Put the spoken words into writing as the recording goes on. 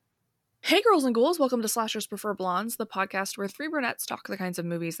Hey girls and ghouls, welcome to Slashers Prefer Blondes, the podcast where three brunettes talk the kinds of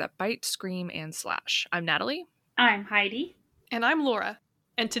movies that bite, scream, and slash. I'm Natalie. I'm Heidi. And I'm Laura.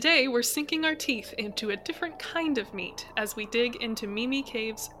 And today we're sinking our teeth into a different kind of meat as we dig into Mimi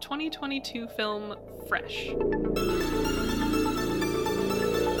Cave's 2022 film, Fresh.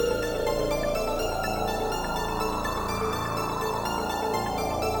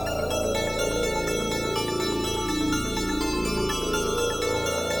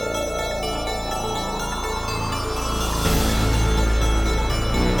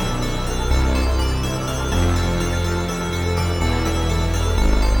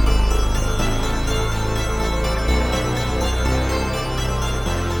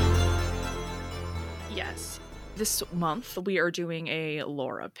 This month we are doing a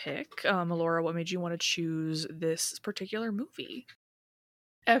Laura pick. Laura, what made you want to choose this particular movie?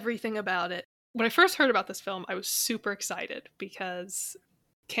 Everything about it. When I first heard about this film, I was super excited because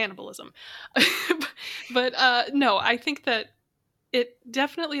cannibalism. But no, I think that it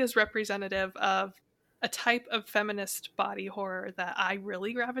definitely is representative of a type of feminist body horror that I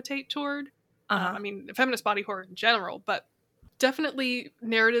really gravitate toward. I mean, feminist body horror in general, but definitely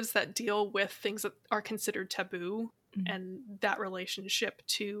narratives that deal with things that are considered taboo and that relationship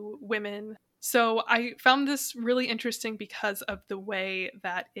to women. So I found this really interesting because of the way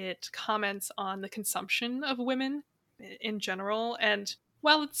that it comments on the consumption of women in general. And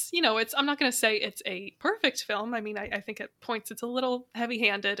while it's, I'm not going to say it's a perfect film. I mean, I think at points it's a little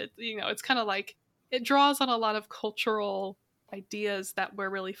heavy-handed. It's kind of like it draws on a lot of cultural ideas that we're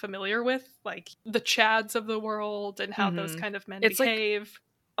really familiar with, like the Chads of the world and how those kind of men behave. Like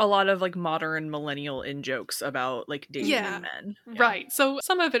a lot of like modern millennial in-jokes about like dating men. Yeah. Right. So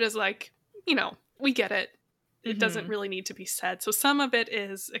some of it is like, we get it. It doesn't really need to be said. So some of it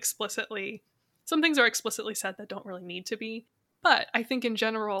is some things are explicitly said that don't really need to be. But I think in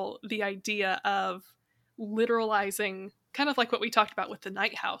general, the idea of literalizing, kind of like what we talked about with The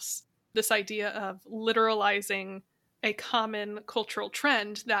Night House, this idea of literalizing a common cultural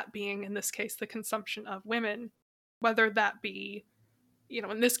trend, that being, in this case, the consumption of women, whether that be,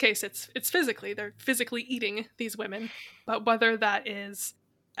 in this case, it's physically, they're physically eating these women, but whether that is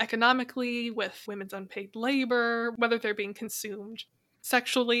economically with women's unpaid labor, whether they're being consumed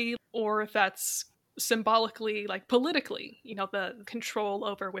sexually, or if that's symbolically, like politically, the control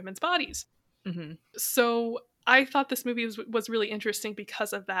over women's bodies. So I thought this movie was really interesting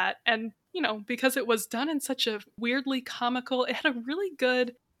because of that. And, because it was done in such a weirdly comical, it had a really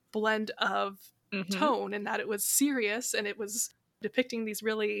good blend of tone in that it was serious and it was depicting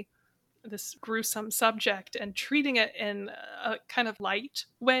this gruesome subject and treating it in a kind of light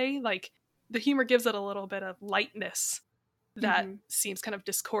way. Like the humor gives it a little bit of lightness that seems kind of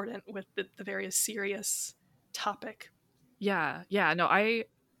discordant with the very serious topic. Yeah. No,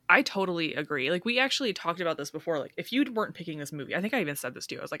 I totally agree. Like, we actually talked about this before. Like, if you weren't picking this movie, I think I even said this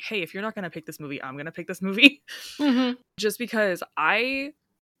to you. I was like, hey, if you're not going to pick this movie, I'm going to pick this movie. Just because I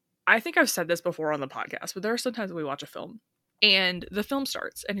think I've said this before on the podcast, but there are sometimes when we watch a film and the film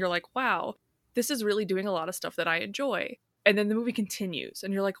starts and you're like, wow, this is really doing a lot of stuff that I enjoy. And then the movie continues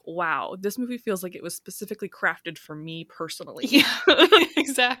and you're like, wow, this movie feels like it was specifically crafted for me personally. Yeah,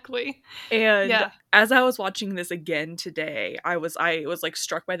 exactly. And as I was watching this again today, I was like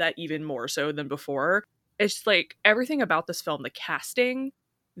struck by that even more so than before. It's like everything about this film, the casting,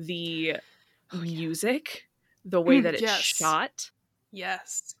 the music, the way that it's shot.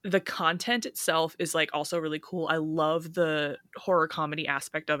 Yes. The content itself is like also really cool. I love the horror comedy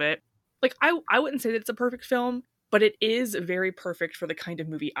aspect of it. Like I wouldn't say that it's a perfect film, but it is very perfect for the kind of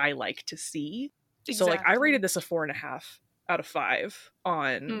movie I like to see. Exactly. So like I rated this a 4.5 out of 5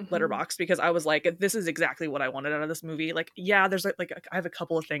 on Letterboxd because I was like, this is exactly what I wanted out of this movie. Like, yeah, there's like I have a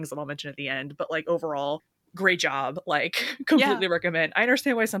couple of things that I'll mention at the end, but like overall, great job. Like, completely recommend. I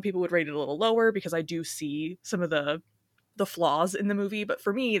understand why some people would rate it a little lower because I do see some of the flaws in the movie, but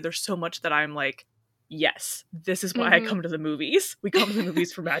for me, there's so much that I'm like, yes, this is why I come to the movies. We come to the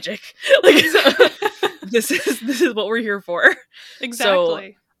movies for magic. Like, this is what we're here for.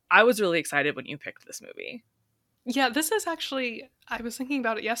 Exactly. So I was really excited when you picked this movie. Yeah, this is actually, I was thinking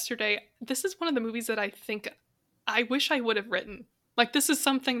about it yesterday. This is one of the movies that I think I wish I would have written. Like, this is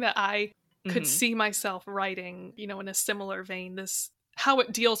something that I could see myself writing, in a similar vein. How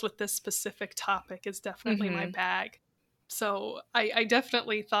it deals with this specific topic is definitely my bag. So I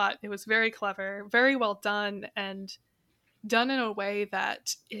definitely thought it was very clever, very well done, and done in a way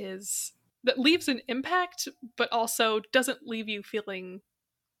that leaves an impact, but also doesn't leave you feeling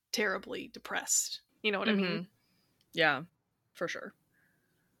terribly depressed. You know what I mean? Yeah, for sure.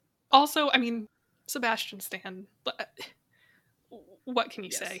 Also, I mean, Sebastian Stan, what can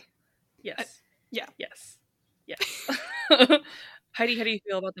you say? Yes. Yeah. Yes. Yes. Heidi, how do you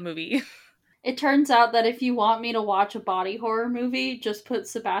feel about the movie? It turns out that if you want me to watch a body horror movie, just put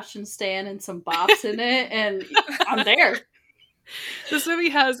Sebastian Stan and some bops in it, and I'm there. This movie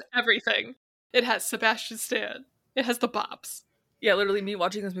has everything. It has Sebastian Stan. It has the bops. Yeah, literally me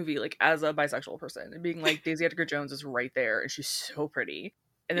watching this movie like as a bisexual person and being like, Daisy Edgar Jones is right there and she's so pretty.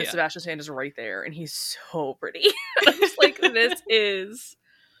 And then Sebastian Stan is right there and he's so pretty. And I'm just like, this is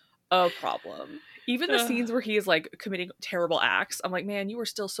a problem. Even the scenes where he is like committing terrible acts, I'm like, man, you are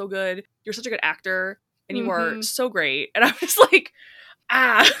still so good. You're such a good actor and you are so great. And I'm just like,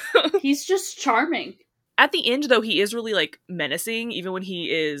 He's just charming. At the end though, he is really like menacing, even when he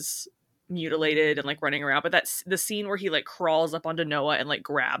is mutilated and like running around. But that's the scene where he like crawls up onto Noah and like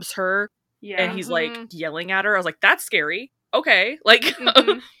grabs her and he's like yelling at her. I was like, that's scary. Okay. Like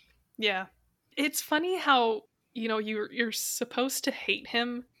yeah. It's funny how, you know, you're supposed to hate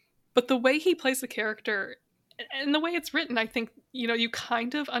him, but the way he plays the character and the way it's written, I think, you know, you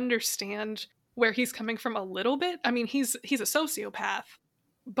kind of understand where he's coming from a little bit. I mean, he's a sociopath,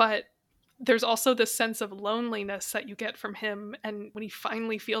 but there's also this sense of loneliness that you get from him. And when he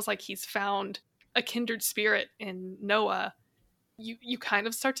finally feels like he's found a kindred spirit in Noah, you kind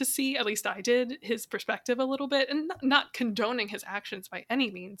of start to see, at least I did, his perspective a little bit, and not condoning his actions by any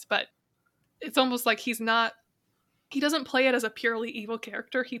means, but it's almost like he doesn't play it as a purely evil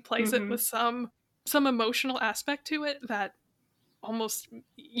character. He plays it with some emotional aspect to it that almost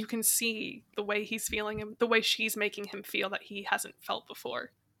you can see the way he's feeling him, the way she's making him feel that he hasn't felt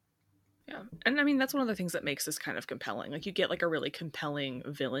before. Yeah. And I mean, that's one of the things that makes this kind of compelling. Like, you get like a really compelling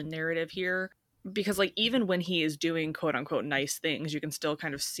villain narrative here. Because like even when he is doing quote unquote nice things, you can still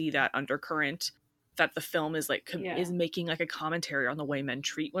kind of see that undercurrent that the film is like is making like a commentary on the way men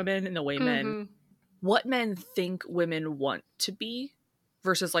treat women and the way what men think women want to be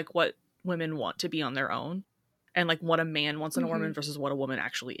versus like what women want to be on their own, and like what a man wants in a woman versus what a woman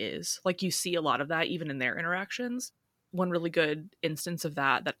actually is. Like, you see a lot of that even in their interactions. One really good instance of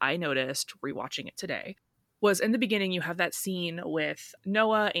that I noticed rewatching it today was in the beginning. You have that scene with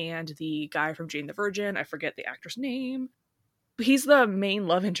Noah and the guy from Jane the Virgin. I forget the actor's name. He's the main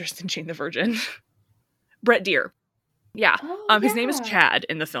love interest in Jane the Virgin. Brett Deer. Yeah. His name is Chad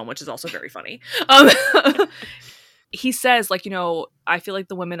in the film, which is also very funny. He says, like, you know, I feel like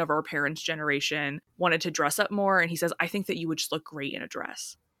the women of our parents' generation wanted to dress up more. And he says, I think that you would just look great in a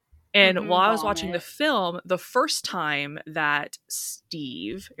dress. And while I was watching the film, the first time that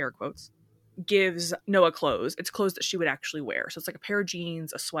Steve, air quotes, gives Noah clothes, it's clothes that she would actually wear. So it's like a pair of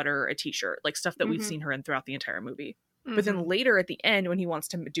jeans, a sweater, a t-shirt, like stuff that we've seen her in throughout the entire movie. But then later at the end, when he wants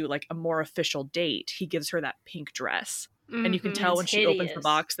to do like a more official date, he gives her that pink dress. And you can tell when she opens the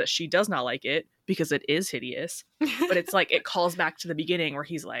box that she does not like it because it is hideous. But it's like, it calls back to the beginning where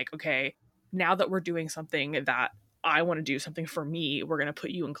he's like, okay, now that we're doing something that I want to do, something for me, we're going to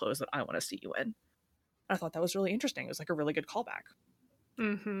put you in clothes that I want to see you in. I thought that was really interesting. It was like a really good callback.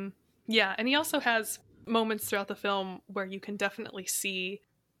 Yeah, and he also has moments throughout the film where you can definitely see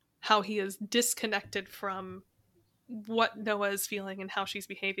how he is disconnected from what Noah is feeling and how she's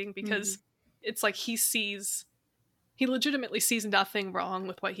behaving, because it's like he legitimately sees nothing wrong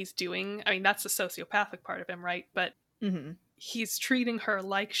with what he's doing. I mean, that's the sociopathic part of him, right? But he's treating her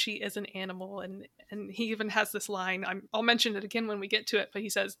like she is an animal, and he even has this line, I'll mention it again when we get to it, but he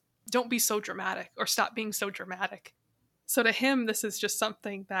says, don't be so dramatic, or stop being so dramatic. So to him, this is just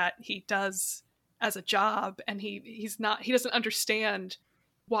something that he does as a job, and he doesn't understand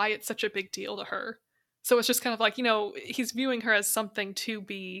why it's such a big deal to her. So it's just kind of like, you know, he's viewing her as something to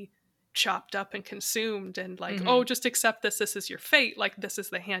be chopped up and consumed, and like, oh, just accept this is your fate, like this is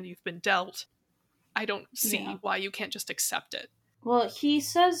the hand you've been dealt. I don't see why you can't just accept it. Well, he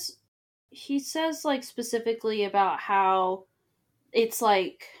says like specifically about how it's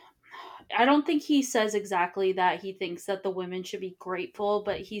like, I don't think he says exactly that he thinks that the women should be grateful,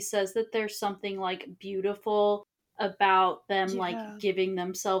 but he says that there's something like beautiful about them like giving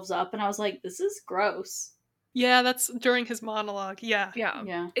themselves up, and I was like, this is gross. Yeah, that's during his monologue. Yeah.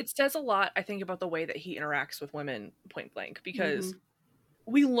 It says a lot, I think, about the way that he interacts with women point blank, because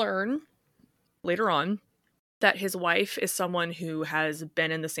we learn later on that his wife is someone who has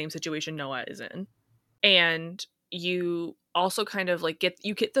been in the same situation Noah is in. And you also kind of like get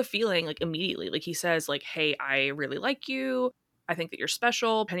the feeling like immediately, like he says like, hey, I really like you. I think that you're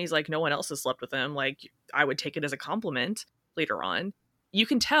special. Penny's like, no one else has slept with him. Like, I would take it as a compliment later on. You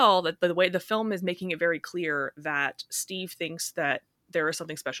can tell that the way the film is making it very clear that Steve thinks that there is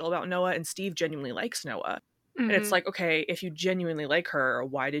something special about Noah, and Steve genuinely likes Noah. And it's like, okay, if you genuinely like her,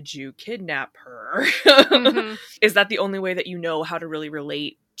 why did you kidnap her? Is that the only way that you know how to really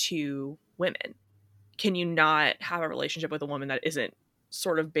relate to women? Can you not have a relationship with a woman that isn't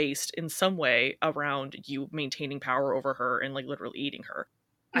sort of based in some way around you maintaining power over her and like literally eating her?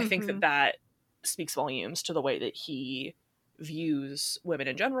 I think that speaks volumes to the way that he views women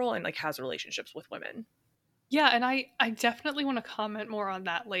in general and like has relationships with women. Yeah, and I definitely want to comment more on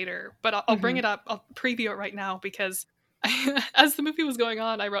that later, but I'll bring it up. I'll preview it right now because as the movie was going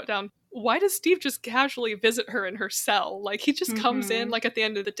on, I wrote down, why does Steve just casually visit her in her cell? Like, he just comes in, like, at the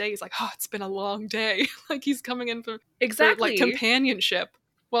end of the day, he's like, oh, it's been a long day. Like, he's coming in for like, companionship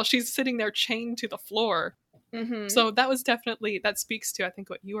while she's sitting there chained to the floor. So that was definitely, that speaks to, I think,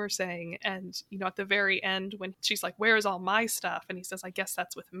 what you were saying. And, you know, at the very end, when she's like, where's all my stuff? And he says, I guess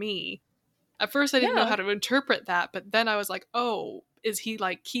that's with me. At first, I didn't know how to interpret that, but then I was like, oh, is he,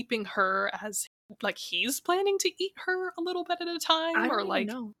 like, keeping her as, like, he's planning to eat her a little bit at a time?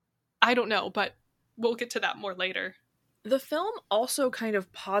 I don't know, but we'll get to that more later. The film also kind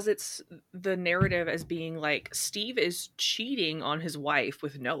of posits the narrative as being, like, Steve is cheating on his wife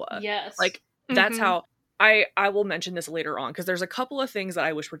with Noah. Yes. Like, that's how... I will mention this later on, because there's a couple of things that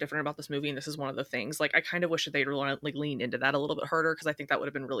I wish were different about this movie, and this is one of the things. Like, I kind of wish that they'd like lean into that a little bit harder, because I think that would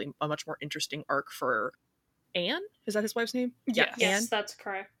have been really a much more interesting arc for Anne. Is that his wife's name? Yes, Anne? That's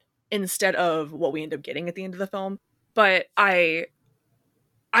correct. Instead of what we end up getting at the end of the film. But I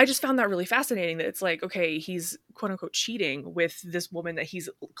just found that really fascinating, that it's like, okay, he's quote unquote cheating with this woman that he's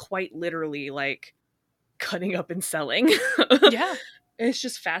quite literally like cutting up and selling. Yeah. It's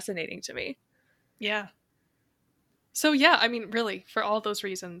just fascinating to me. Yeah. So yeah, I mean, really, for all those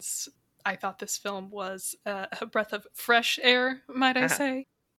reasons, I thought this film was a breath of fresh air, might I say.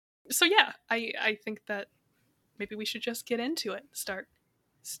 So yeah, I think that maybe we should just get into it. Start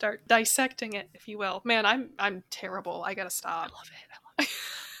dissecting it, if you will. Man, I'm terrible. I gotta stop. I love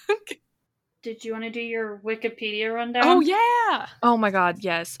it. Did you want to do your Wikipedia rundown? Oh yeah. Oh my god,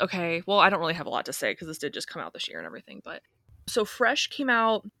 yes. Okay. Well, I don't really have a lot to say because this did just come out this year and everything, but so Fresh came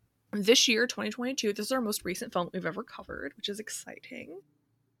out this year, 2022. This is our most recent film we've ever covered, which is exciting.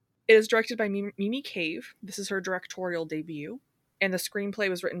 It is directed by Mimi Cave. This is her directorial debut. And the screenplay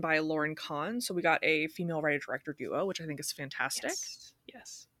was written by Lauren Kahn. So we got a female writer-director duo, which I think is fantastic.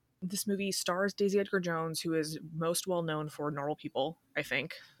 Yes. This movie stars Daisy Edgar Jones, who is most well known for Normal People, I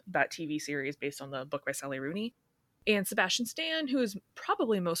think. That TV series based on the book by Sally Rooney. And Sebastian Stan, who is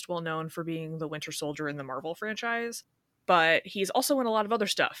probably most well known for being the Winter Soldier in the Marvel franchise. But he's also in a lot of other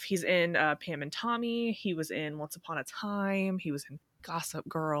stuff. He's in Pam and Tommy. He was in Once Upon a Time. He was in Gossip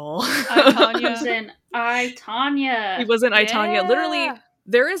Girl. I, Tonya. He was in I, Tonya. He was in I, Tonya. Literally,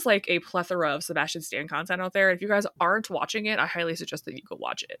 there is like a plethora of Sebastian Stan content out there. If you guys aren't watching it, I highly suggest that you go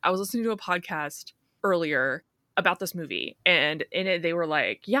watch it. I was listening to a podcast earlier about this movie, and in it they were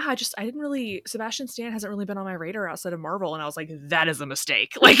like, yeah, Sebastian Stan hasn't really been on my radar outside of Marvel. And I was like, that is a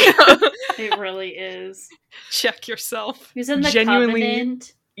mistake. Like, it really is. Check yourself. He was in The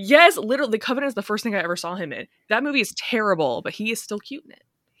Covenant. Yes, literally, The Covenant is the first thing I ever saw him in. That movie is terrible, but he is still cute in it.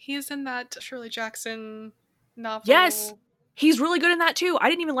 He is in that Shirley Jackson novel. Yes, he's really good in that too. I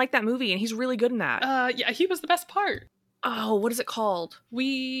didn't even like that movie, and he's really good in that. Yeah, he was the best part. Oh, what is it called?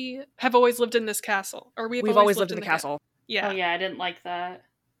 We have always lived in this castle, or we've always lived in the castle. Yeah. Oh yeah, I didn't like that.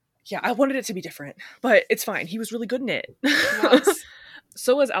 Yeah, I wanted it to be different, but it's fine. He was really good in it. Yes.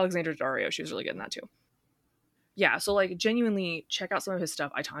 So was Alexandra Daddario. She was really good in that too. Yeah, so like genuinely check out some of his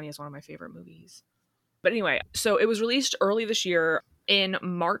stuff. I, Tonya is one of my favorite movies. But anyway, so it was released early this year in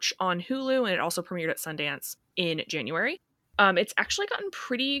March on Hulu, and it also premiered at Sundance in January. It's actually gotten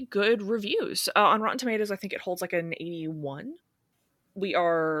pretty good reviews. On Rotten Tomatoes, I think it holds like an 81. We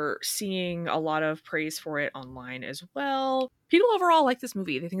are seeing a lot of praise for it online as well. People overall like this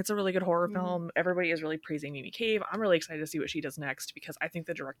movie. They think it's a really good horror film. Everybody is really praising Mimi Cave. I'm really excited to see what she does next, because I think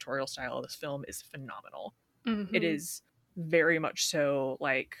the directorial style of this film is phenomenal. It is very much so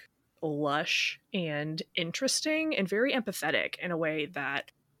like lush and interesting and very empathetic in a way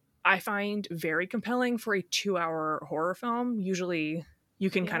that I find very compelling for a 2-hour horror film. Usually you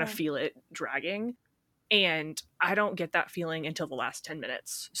can kind of feel it dragging, and I don't get that feeling until the last 10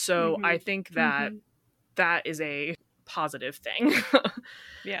 minutes. So I think that that is a positive thing.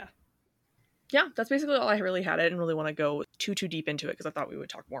 Yeah, that's basically all I really had. I didn't really want to go too deep into it because I thought we would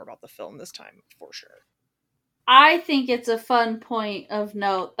talk more about the film this time for sure. I think it's a fun point of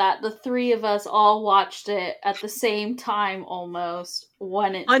note that the three of us all watched it at the same time almost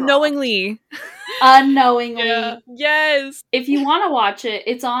when it unknowingly. Unknowingly. Yeah. Yes. If you want to watch it,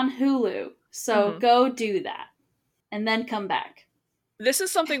 it's on Hulu. So go do that. And then come back. This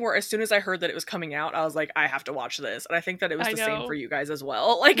is something where as soon as I heard that it was coming out, I was like, I have to watch this. And I think that it was the same for you guys as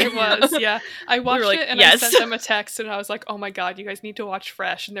well. Like it was, yeah. I watched it and I sent them a text and I was like, oh my god, you guys need to watch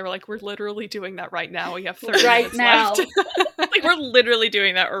Fresh. And they were like, we're literally doing that right now. We have 30 minutes left. Like, we're literally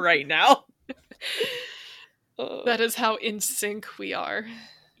doing that right now. That is how in sync we are.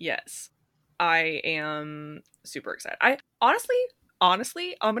 Yes. I am super excited. I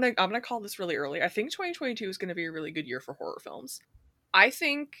honestly, I'm gonna call this really early. I think 2022 is gonna be a really good year for horror films. I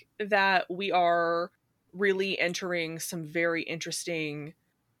think that we are really entering some very interesting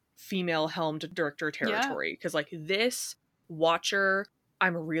female helmed director territory. Because like this Watcher,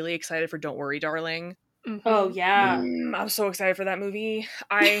 I'm really excited for Don't Worry, Darling. Mm-hmm. Oh yeah. I'm so excited for that movie.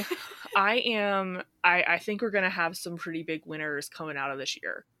 I think we're gonna have some pretty big winners coming out of this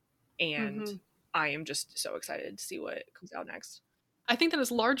year. And I am just so excited to see what comes out next. I think that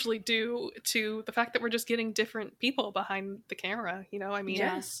is largely due to the fact that we're just getting different people behind the camera, you know? I mean,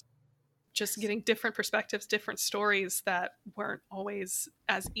 just getting different perspectives, different stories that weren't always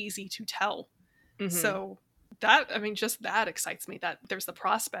as easy to tell. Mm-hmm. So that, I mean, just that excites me, that there's the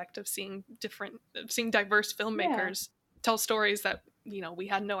prospect of seeing diverse filmmakers tell stories that, you know, we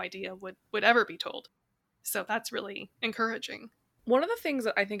had no idea would ever be told. So that's really encouraging. One of the things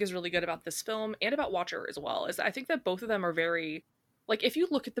that I think is really good about this film and about Watcher as well is that I think that both of them are very, like, if you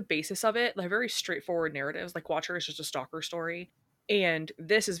look at the basis of it, they're very straightforward narratives. Like, Watcher is just a stalker story. And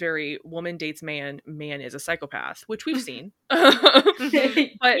this is very woman dates man, man is a psychopath, which we've seen. But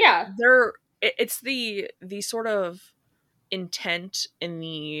it's the sort of intent and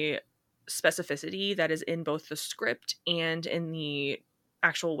the specificity that is in both the script and in the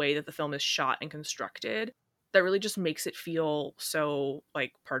actual way that the film is shot and constructed that really just makes it feel so,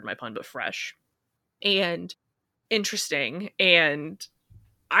 like, pardon my pun, but fresh and interesting and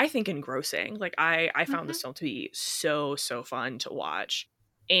I think engrossing. Like, I found this film to be so fun to watch,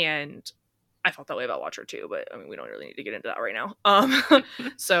 and I felt that way about Watcher too, but I mean, we don't really need to get into that right now.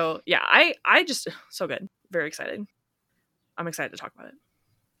 So yeah, I just, so good. Very excited. I'm excited to talk about it.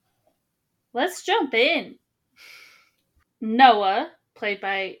 Let's jump in. Noah, played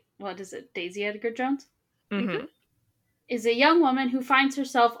by, what is it, Daisy Edgar Jones? Mm-hmm. Is a young woman who finds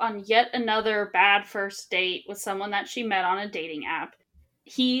herself on yet another bad first date with someone that she met on a dating app.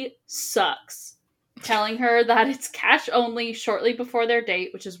 He sucks, telling her that it's cash only shortly before their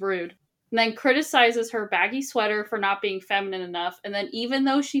date, which is rude, and then criticizes her baggy sweater for not being feminine enough, and then even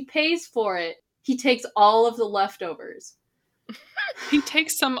though she pays for it, he takes all of the leftovers. He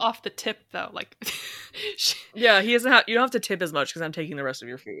takes some off the tip, though. Like, yeah, he doesn't have, you don't have to tip as much because I'm taking the rest of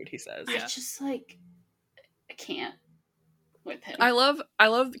your food, he says. I just, like, I can't with him. I love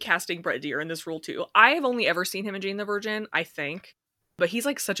casting Brett Deer in this role, too. I have only ever seen him in Jane the Virgin, I think. But he's,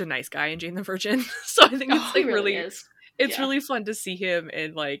 like, such a nice guy in Jane the Virgin. So I think it's, like, really is. It's really fun to see him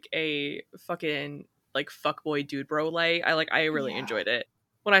in, like, a fucking, like, fuckboy dude bro light. I really enjoyed it.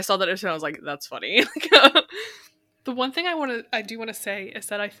 When I saw that, I was like, that's funny. The one thing I do want to say is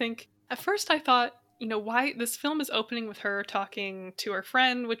that I think, at first I thought, you know, why this film is opening with her talking to her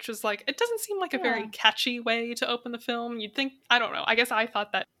friend, which was like, it doesn't seem like a very catchy way to open the film. You'd think, I don't know, I guess I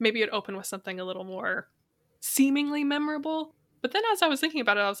thought that maybe it'd open with something a little more seemingly memorable. But then as I was thinking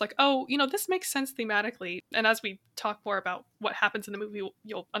about it, I was like, oh, you know, this makes sense thematically. And as we talk more about what happens in the movie,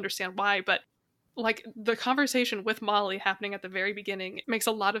 you'll understand why. But like the conversation with Molly happening at the very beginning, it makes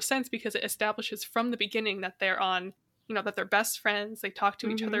a lot of sense because it establishes from the beginning that they're on, you know, that they're best friends. They talk to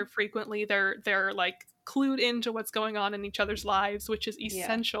each other frequently. They're like clued into what's going on in each other's lives, which is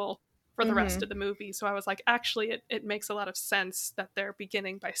essential for the rest of the movie. So I was like, actually, it makes a lot of sense that they're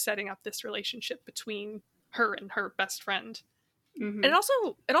beginning by setting up this relationship between her and her best friend. Mm-hmm. And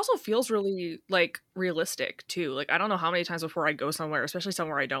it also feels really, like, realistic too. Like, I don't know how many times before I go somewhere, especially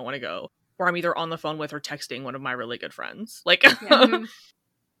somewhere I don't want to go, where I'm either on the phone with or texting one of my really good friends. Like,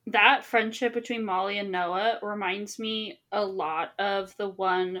 that friendship between Molly and Noah reminds me a lot of the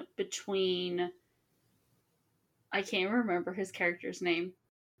one between, I can't remember his character's name.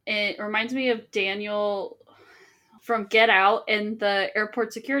 It reminds me of Daniel from Get Out and the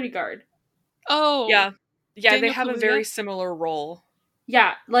airport security guard. Oh, yeah. Yeah, Daniel they have Kaluuya? a very similar role.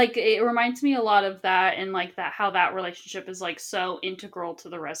 Yeah, like, it reminds me a lot of that, and, like, that how that relationship is, like, so integral to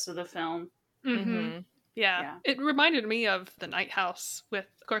the rest of the film. Yeah. It reminded me of The Night House with,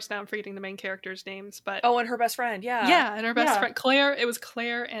 of course, now I'm forgetting the main characters' names, but... Oh, and her best friend, yeah. Yeah, and her best friend, Claire. It was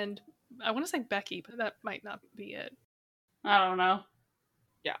Claire and, I want to say Becky, but that might not be it. I don't know.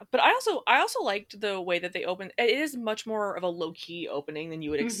 Yeah, but I also liked the way that they opened. It is much more of a low-key opening than you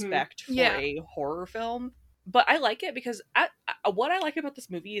would expect for a horror film. But I like it because what I like about this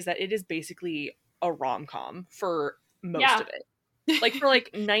movie is that it is basically a rom-com for most of it. Like for like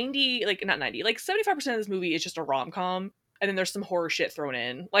 90, like not 90, like 75% of this movie is just a rom-com, and then there's some horror shit thrown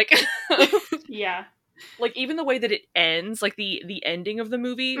in. Like Yeah. like even the way that it ends, like the ending of the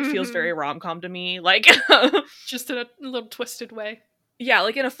movie feels Mhm. very rom-com to me. Like Just in a little twisted way. yeah,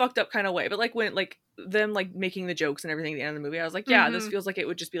 like in a fucked up kind of way. But like when like them like making the jokes and everything at the end of the movie, I was like, yeah, this Mhm. feels like it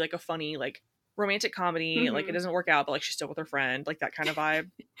would just be like a funny like romantic comedy. Like it Mhm. doesn't work out, but like she's still with her friend, like that kind of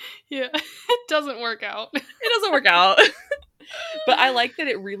vibe. Yeah. It doesn't work out. It doesn't work out. But I like that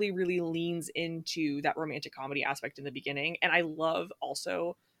it really, really leans into that romantic comedy aspect in the beginning. And I love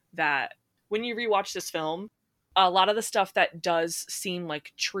also that when you rewatch this film, a lot of the stuff that does seem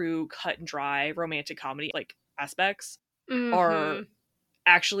like true cut and dry romantic comedy like aspects are Mhm.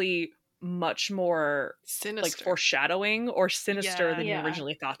 actually much more like Sinister. foreshadowing or sinister Yeah. than you Yeah.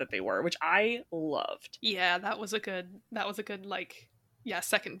 originally thought that they were, which I loved. Yeah, that was a good like, yeah,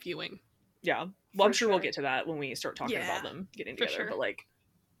 second viewing. Yeah. Well, I'm For sure we'll sure. get to that when we start talking Yeah, about them getting for together, sure. but like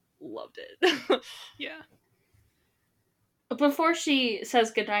loved it. Yeah. Before she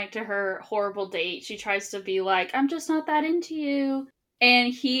says goodnight to her horrible date, she tries to be like, I'm just not that into you.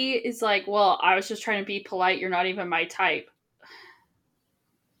 And he is like, well, I was just trying to be polite. You're not even my type.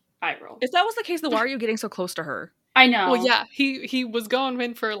 I roll. If that was the case, then why are you getting so close to her? I know. Well, yeah, he was going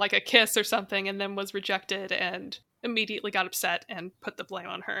in for like a kiss or something and then was rejected and immediately got upset and put the blame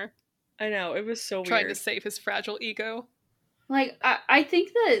on her, I know, it was so trying weird. to save his fragile ego. Like, I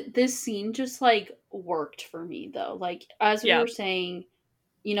think that this scene just, like, worked for me, though. Like, as we Yeah. were saying,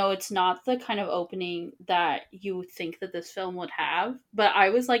 you know, it's not the kind of opening that you would think that this film would have. But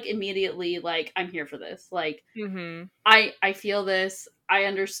I was, like, immediately, like, I'm here for this. Like, Mm-hmm. I feel this. I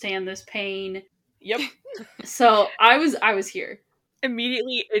understand this pain. Yep. So I was here.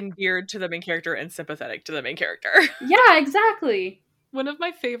 Immediately endeared to the main character and sympathetic to the main character. Yeah, exactly. One of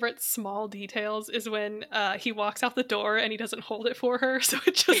my favorite small details is when he walks out the door and he doesn't hold it for her, so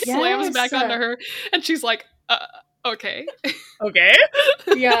it just slams back Yes. onto her, and she's like, okay. Okay.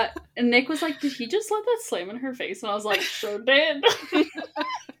 Yeah. And Nick was like, did he just let that slam in her face? And I was like, sure did.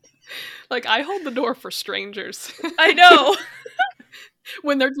 Like, I hold the door for strangers I know.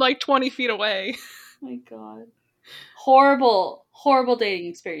 when they're like 20 feet away. My God. Horrible, horrible dating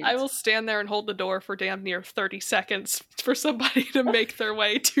experience. I will stand there and hold the door for damn near 30 seconds for somebody to make their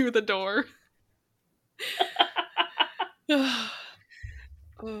way to the door.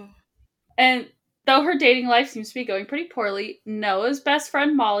 Oh. And though her dating life seems to be going pretty poorly, Noah's best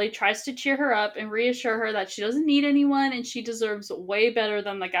friend Molly tries to cheer her up and reassure her that she doesn't need anyone and she deserves way better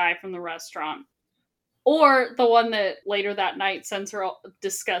than the guy from the restaurant. Or the one that later that night sends her all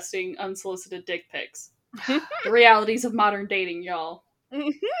disgusting, unsolicited dick pics. The realities of modern dating, y'all.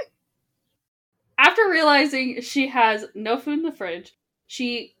 After realizing she has no food in the fridge,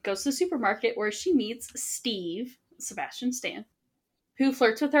 she goes to the supermarket where she meets Steve, Sebastian Stan, who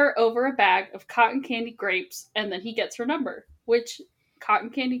flirts with her over a bag of cotton candy grapes, and then he gets her number. Which, cotton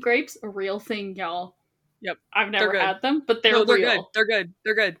candy grapes, a real thing, y'all. Yep. I've never good. had them, but they're No, they're real. good. They're good.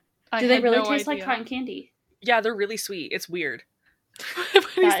 They're good. I Do they had really no taste like idea. cotton candy? Yeah, they're really sweet. It's weird. When he's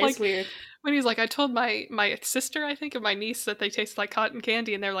That like, is weird. when he's like, I told my sister, I think, and my niece that they taste like cotton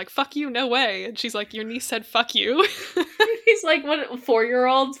candy, and they're like, fuck you, no way. And she's like, your niece said fuck you. He's like, what,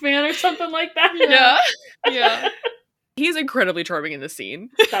 4-year-olds, man, or something like that? Yeah. Yeah. He's incredibly charming in this scene.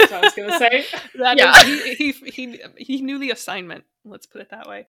 That's what I was going to say. That Yeah. is, he knew the assignment. Let's put it that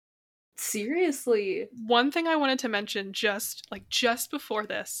way. Seriously. One thing I wanted to mention just before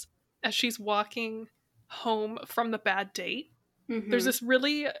this, as she's walking home from the bad date, Mhm. there's this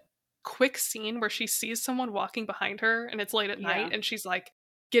really quick scene where she sees someone walking behind her and it's late at night Yeah. and she's like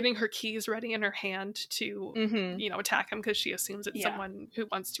getting her keys ready in her hand to Mm-hmm. attack him because she assumes it's Yeah. someone who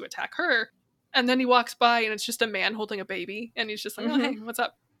wants to attack her. And then he walks by and it's just a man holding a baby and he's just like, oh, hey, what's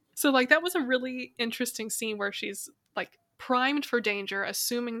up? So like that was a really interesting scene where she's like primed for danger,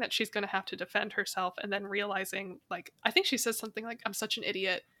 assuming that she's going to have to defend herself, and then realizing, like, I think she says something like, I'm such an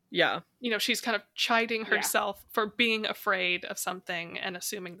idiot. Yeah. She's kind of chiding Yeah. herself for being afraid of something and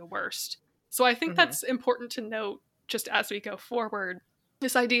assuming the worst. So I think Mhm. that's important to note just as we go forward.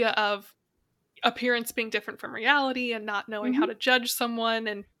 This idea of appearance being different from reality and not knowing how to judge someone,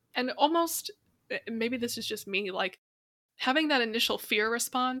 and almost, maybe this is just me, like having that initial fear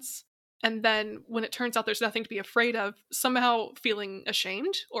response, and then when it turns out there's nothing to be afraid of, somehow feeling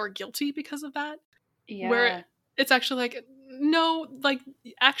ashamed or guilty because of that. Yeah. Where it's actually like, no, like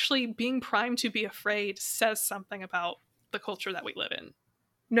actually being primed to be afraid says something about the culture that we live in.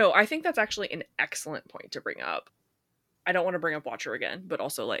 No, I think that's actually an excellent point to bring up. I don't want to bring up Watcher again, but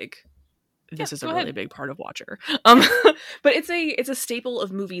also like this is a go really ahead. big part of Watcher. But it's a staple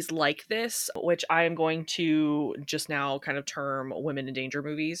of movies like this, which I am going to just now kind of term women in danger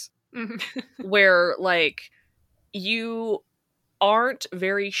movies, Mhm. where like you aren't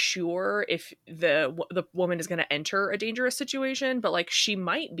very sure if the woman is going to enter a dangerous situation, but like she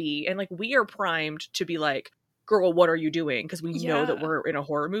might be, and like we are primed to be like, girl, what are you doing, because we know that Yeah. we're in a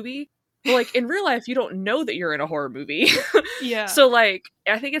horror movie. But like in real life you don't know that you're in a horror movie. Yeah. So like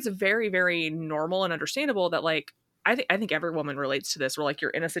I think it's very, very normal and understandable that like I think every woman relates to this, where like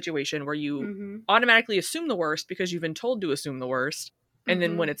you're in a situation where you Mm-hmm. automatically assume the worst because you've been told to assume the worst. And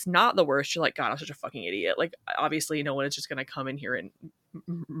then when it's not the worst, you're like, God, I'm such a fucking idiot. Like, obviously, no one is just going to come in here and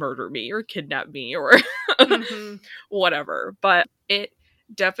murder me or kidnap me or Mhm. whatever. But it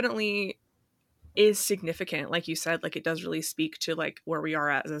definitely is significant. Like you said, like it does really speak to like where we are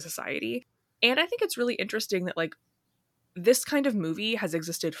at as a society. And I think it's really interesting that like this kind of movie has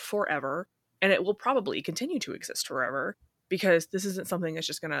existed forever, and it will probably continue to exist forever, because this isn't something that's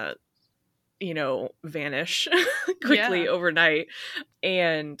just going to, you know, vanish quickly Yeah. overnight.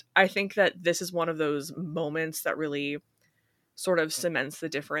 And I think that this is one of those moments that really sort of cements the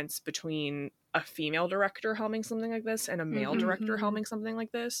difference between a female director helming something like this and a male director Mhm. helming something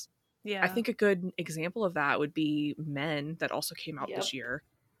like this. Yeah. I think a good example of that would be Men, that also came out Yep. this year.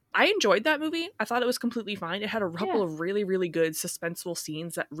 I enjoyed that movie. I thought it was completely fine. It had a couple of really, really good suspenseful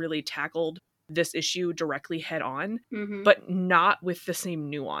scenes that really tackled this issue directly head on, Mm-hmm. but not with the same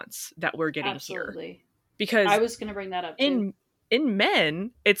nuance that we're getting here. Absolutely. Because I was going to bring that up too. in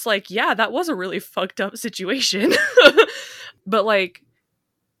Men, it's like, yeah, that was a really fucked up situation. But like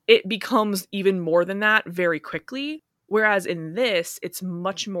it becomes even more than that very quickly. Whereas in this, it's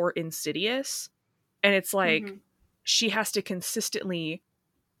much more insidious. And it's like Mhm. she has to consistently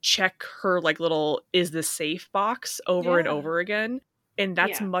check her like little is this safe box over and Yeah. over again. And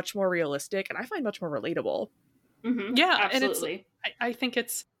that's Yeah. much more realistic and I find much more relatable. Mhm. Yeah, and Absolutely. I think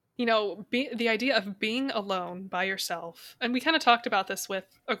it's, you know, the idea of being alone by yourself. And we kind of talked about this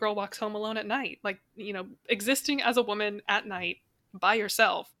with A Girl Walks Home Alone at Night. Like, you know, existing as a woman at night by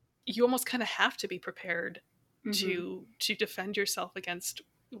yourself, you almost kind of have to be prepared Mhm. to defend yourself against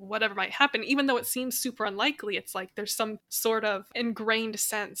whatever might happen, even though it seems super unlikely. It's like there's some sort of ingrained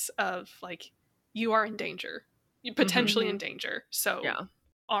sense of like you are in danger, you potentially in Mhm. danger, so Yeah.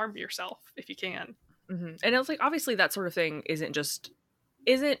 arm yourself if you can. And it's like obviously that sort of thing isn't just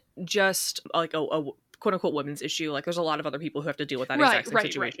like a quote unquote women's issue. Like there's a lot of other people who have to deal with that exact same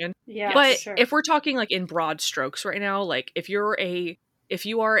situation. Yeah, But for sure. if we're talking like in broad strokes right now, like if you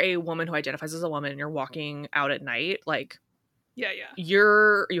are a woman who identifies as a woman and you're walking out at night, like Yeah.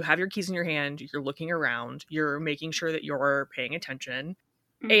 you have your keys in your hand, you're looking around, you're making sure that you're paying attention.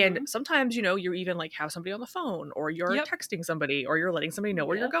 And Mhm. sometimes, you know, you're even like have somebody on the phone, or you're Yep. texting somebody, or you're letting somebody know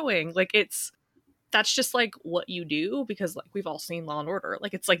where you're Yep. going. Like that's just like what you do, because like we've all seen Law and Order.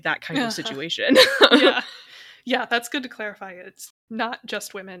 Like it's like that kind of situation. Yeah, that's good to clarify. It's not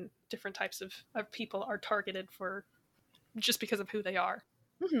just women. Different types of people are targeted for just because of who they are.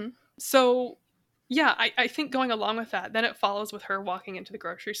 Mm-hmm. So yeah, I think going along with that, then it follows with her walking into the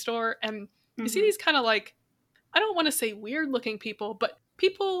grocery store, and you see Mhm. these kind of like, I don't want to say weird looking people, but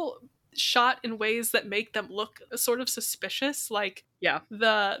people shot in ways that make them look sort of suspicious. Like Yeah.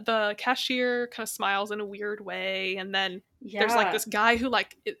 the cashier kind of smiles in a weird way, and then Yeah. there's like this guy who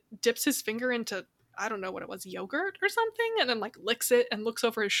like dips his finger into, I don't know what it was, yogurt or something, and then like licks it and looks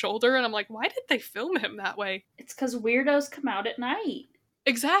over his shoulder, and I'm like, why did they film him that way? It's because weirdos come out at night.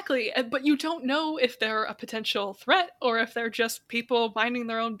 Exactly, but you don't know if they're a potential threat or if they're just people minding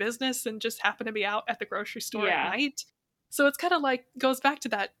their own business and just happen to be out at the grocery store Yeah. at night. So it's kind of like goes back to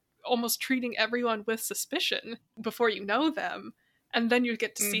that almost treating everyone with suspicion before you know them. And then you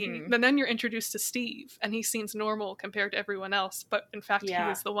get to see, Mhm. and then you're introduced to Steve, and he seems normal compared to everyone else, but in fact, Yeah.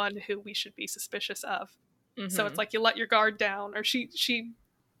 he is the one who we should be suspicious of. So Mhm. it's like you let your guard down, or she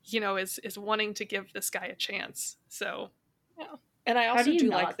you know, is wanting to give this guy a chance. So Yeah. And I How also do you do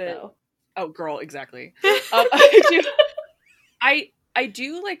not, like that. though? Oh, girl, exactly. I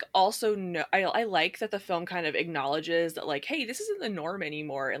do like also know I like that the film kind of acknowledges that like, hey, this isn't the norm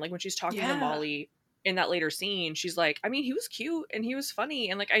anymore. And like when she's talking to Yeah. Molly in that later scene, she's like, I mean, he was cute and he was funny,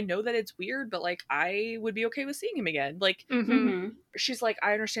 and like I know that it's weird, but like I would be okay with seeing him again. Like Mhm. she's like,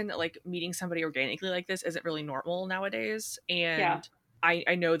 I understand that like meeting somebody organically like this isn't really normal nowadays, and Yeah.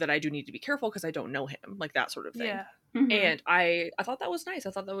 I know that I do need to be careful because I don't know him, like that sort of thing. yeah. Mhm. And I thought that was nice.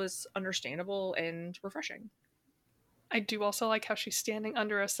 I thought that was understandable and refreshing. I do also like how she's standing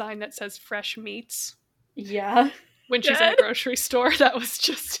under a sign that says fresh meats Yeah. when she's in the Good. grocery store. That was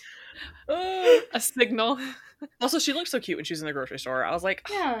just a signal. Also, she looked so cute when she was in the grocery store. I was like,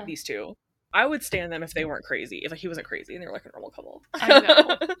 Yeah. these two. I would stand them if they weren't crazy. If like he wasn't crazy and they were like a normal couple. I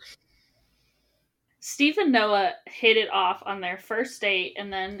know. Steve and Noah hit it off on their first date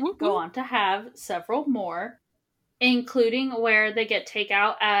and then Whoop, go whoop. on to have several more, including where they get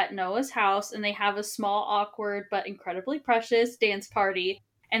takeout at Noah's house and they have a small, awkward, but incredibly precious dance party.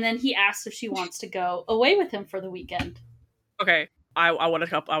 And then he asks if she wants to go away with him for the weekend. Okay, I want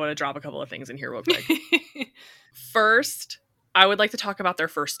to drop a couple of things in here real quick. First, I would like to talk about their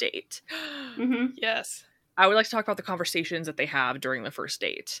first date. Mhm. Yes. I would like to talk about the conversations that they have during the first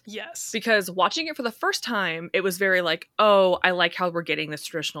date. Yes. Because watching it for the first time, it was very like, oh, I like how we're getting this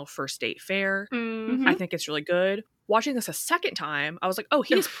traditional first date fare. Mhm. I think it's really good. Watching this a second time, I was like, oh,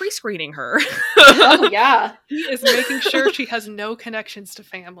 he's pre-screening her. Oh, yeah. He is making sure she has no connections to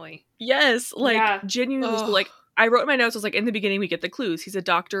family. Yes, like Yeah. genuinely, Ugh. like I wrote in my notes, I was like, in the beginning we get the clues. He's a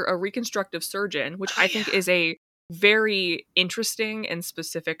doctor, a reconstructive surgeon, which I think is a very interesting and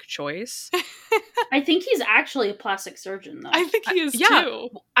specific choice. I think he's actually a plastic surgeon, though. I think he is Yeah. too.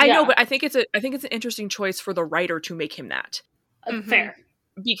 I know, Yeah. but I think it's an interesting choice for the writer to make him that. Mhm. Fair.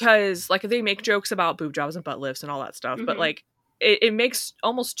 Because like they make jokes about boob jobs and butt lifts and all that stuff, but Mhm. like it makes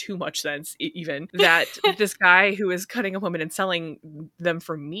almost too much sense even that this guy who is cutting up women and selling them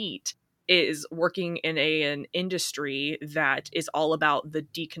for meat is working in an industry that is all about the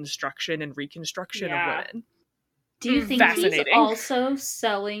deconstruction and reconstruction Yeah. of women. Do you think he's Fascinating. also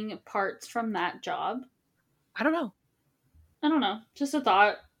selling parts from that job? I don't know. I don't know. Just a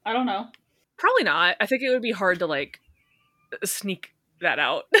thought. I don't know. Probably not. I think it would be hard to like sneak that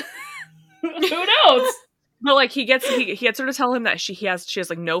out. Who knows? But like he gets her to tell him that she has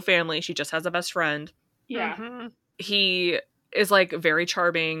like no family, she just has a best friend. Yeah. Mhm. He is like very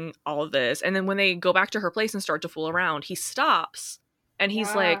charming, all of this. And then when they go back to her place and start to fool around, he stops and he's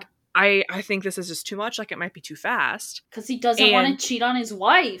Yeah. like, I think this is just too much, like it might be too fast. Because he doesn't want And- to cheat on his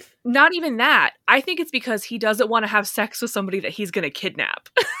wife. Not even that. I think it's because he doesn't want to have sex with somebody that he's going to kidnap.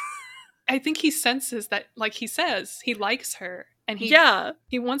 I think he senses that, like he says, he likes her. And Yeah,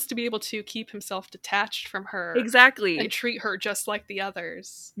 he wants to be able to keep himself detached from her exactly. and treat her just like the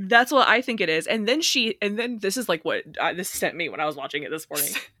others. That's what I think it is. And then this is like what this sent me when I was watching it this morning.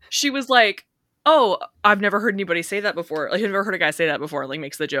 She was like, oh, I've never heard anybody say that before. Like, I've never heard a guy say that before. Like,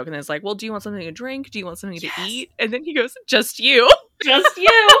 makes the joke. And then it's like, well, do you want something to drink? Do you want something Yes. to eat? And then he goes, just you. Just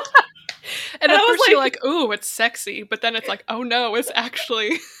you. And I at was first you're like- like, ooh, it's sexy. But then it's like, oh no, it's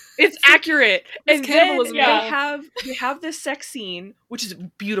actually... It's accurate. It's And then cannibalism. Yeah. they have this sex scene, which is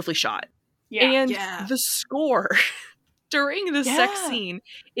beautifully shot. Yeah. And Yeah. the score during the sex Yeah. scene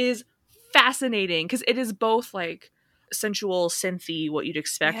is fascinating because it is both like sensual, synthy, what you'd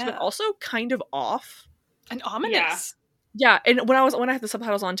expect, but Yeah. also kind of off. And ominous. Yeah, and when I had the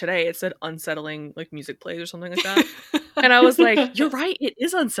subtitles on today, it said unsettling like music plays or something like that. And I was like, you're right, it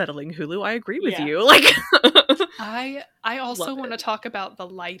is unsettling, Hulu. I agree with Yeah. you. Like I also Love want to it. talk about the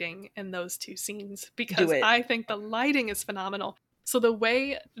lighting in those two scenes Do because it. I think the lighting is phenomenal. So the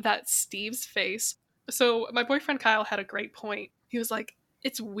way that Steve's face, so my boyfriend Kyle had a great point. He was like,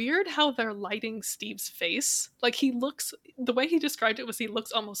 it's weird how they're lighting Steve's face. Like the way he described it was he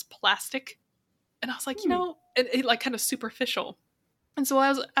looks almost plastic. And I was like, you know, it like kind of superficial. And so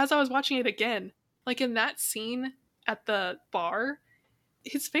as I was watching it again, like in that scene at the bar,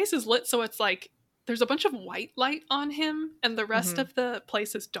 his face is lit so it's like there's a bunch of white light on him and the rest Mhm. of the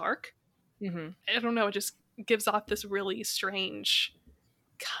place is dark. Mhm. I don't know, it just gives off this really strange,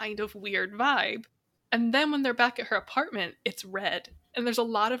 kind of weird vibe. And then when they're back at her apartment, it's red. And there's a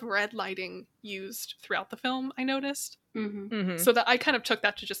lot of red lighting used throughout the film, I noticed. Mhm. Mhm. So that I kind of took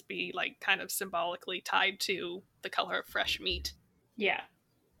that to just be like kind of symbolically tied to the color of fresh meat. Yeah.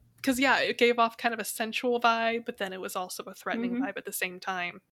 Because yeah, it gave off kind of a sensual vibe, but then it was also a threatening Mhm. vibe at the same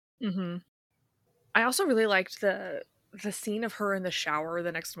time. Mhm. I also really liked the scene of her in the shower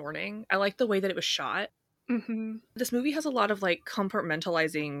the next morning. I liked the way that it was shot. Mm-hmm. This movie has a lot of like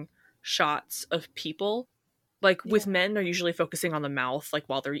compartmentalizing shots of people. Like with Yeah. men, they're usually focusing on the mouth, like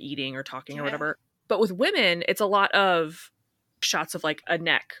while they're eating or talking or Yeah. whatever. But with women, it's a lot of shots of like a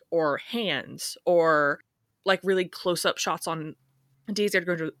neck or hands or like really close up shots on Daisy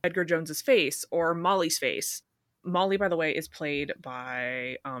Edgar Jones's face or Molly's face. Molly, by the way, is played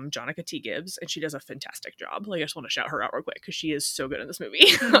by Jonica T. Gibbs, and she does a fantastic job. Like, I just want to shout her out real quick because she is so good in this movie.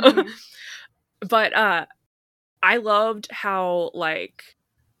 Mhm. But I loved how like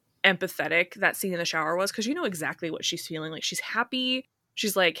empathetic that scene in the shower was because you know exactly what she's feeling. Like, she's happy.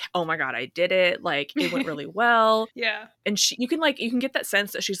 She's like, oh my god, I did it. Like, it went really well. Yeah. And you can get that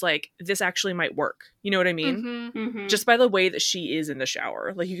sense that she's like, this actually might work. You know what I mean? Mm-hmm. Mhm. Just by the way that she is in the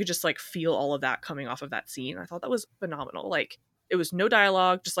shower. Like, you could just like feel all of that coming off of that scene. I thought that was phenomenal. Like, it was no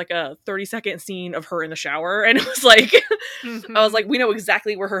dialogue, just like a 30-second scene of her in the shower, and it was like I was like, we know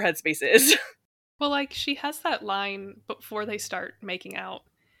exactly where her headspace is. Well, like, she has that line before they start making out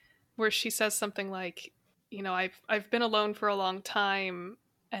where she says something like, you know, I've been alone for a long time,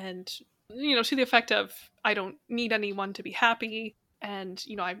 and, you know, to the effect of, I don't need anyone to be happy, and,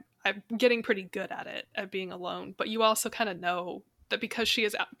 you know, I'm getting pretty good at it, at being alone. But you also kind of know that because she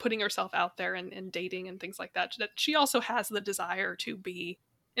is putting herself out there and dating and things like that, that she also has the desire to be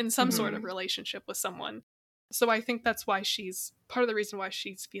in some sort of relationship with someone. So I think that's why she's, part of the reason why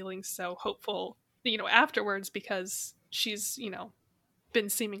she's feeling so hopeful, you know, afterwards, because she's, you know, been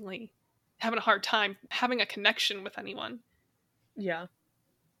seemingly having a hard time having a connection with anyone. Yeah.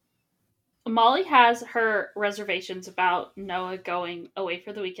 Molly has her reservations about Noah going away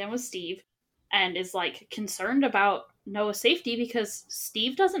for the weekend with Steve, and is like concerned about Noah's safety because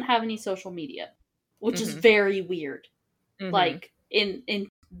Steve doesn't have any social media, which is very weird. Like, in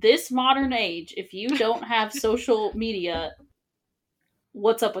this modern age, if you don't have social media,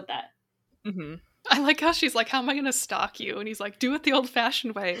 what's up with that? I like how she's like, how am I going to stalk you? And he's like, do it the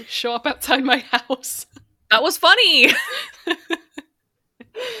old-fashioned way. Show up outside my house. That was funny!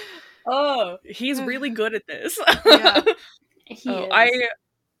 Oh, he's really good at this. Yeah. He is.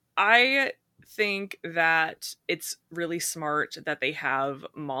 I think that it's really smart that they have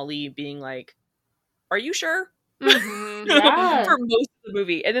Molly being like, are you sure? Yeah. For most of the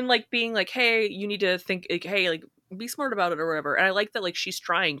movie. And then like being like, hey, you need to think, like, hey, like, be smart about it or whatever. And I like that, like, she's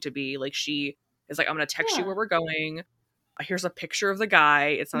trying to be like, she is like, I'm gonna text you where we're going. Here's a picture of the guy.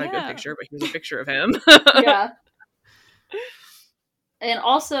 It's not a good picture, but here's a picture of him. Yeah. And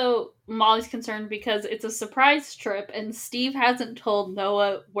also, Molly's concerned because it's a surprise trip and Steve hasn't told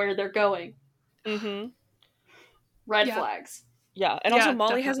Noah where they're going. Red flags. Yeah, and also Molly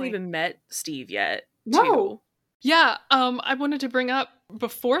definitely hasn't even met Steve yet. No. Too. Yeah, I wanted to bring up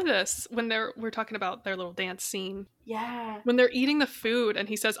before this, when we're talking about their little dance scene. Yeah. When they're eating the food and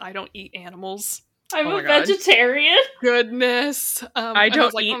he says, I don't eat animals. I'm a vegetarian. Goodness. I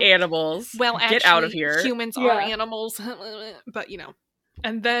don't eat animals. Well, get actually, out of here. Humans are animals. But, you know.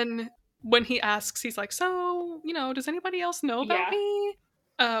 And then when he asks, he's like, so, you know, does anybody else know about me?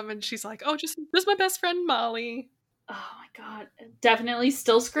 And she's like, oh, just my best friend, Molly. Oh my god. Definitely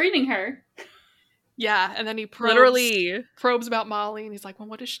still screening her. Yeah, and then he probes about Molly, and he's like, well,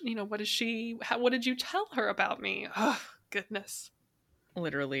 what did you tell her about me? Oh, goodness.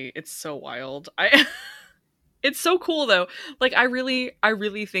 Literally, it's so wild. It's so cool though. Like, I really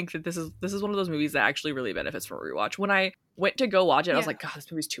think that this is one of those movies that actually really benefits from a rewatch. When I went to go watch it, I was like, God, this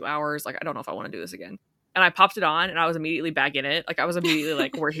movie's 2 hours. Like, I don't know if I want to do this again. And I popped it on, and I was immediately back in it. Like, I was immediately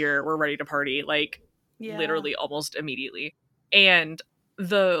like, we're here, we're ready to party. Like, literally almost immediately. And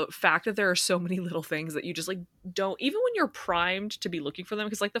the fact that there are so many little things that you just like don't, even when you're primed to be looking for them,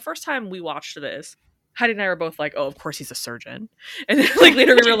 because like the first time we watched this, Heidi and I were both like, oh, of course he's a surgeon. And then like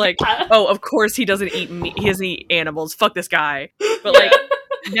later we were like, oh, of course he doesn't eat meat, he doesn't eat animals, fuck this guy. But like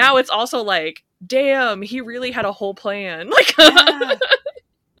now it's also like, damn, he really had a whole plan. Like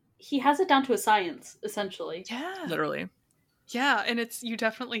he has it down to a science, essentially. Yeah. Literally. Yeah, and you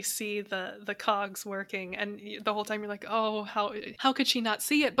definitely see the cogs working, and the whole time you're like, oh, how could she not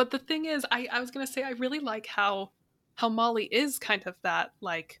see it? But the thing is, I was gonna say, I really like how Molly is kind of that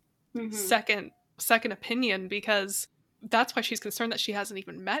like second opinion, because that's why she's concerned that she hasn't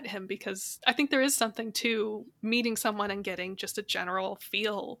even met him, because I think there is something to meeting someone and getting just a general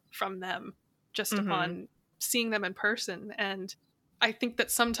feel from them just upon seeing them in person. And I think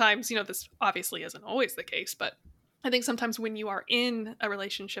that sometimes, you know, this obviously isn't always the case, but I think sometimes when you are in a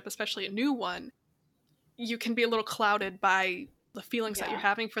relationship, especially a new one, you can be a little clouded by the feelings that you're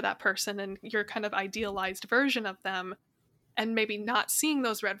having for that person and your kind of idealized version of them, and maybe not seeing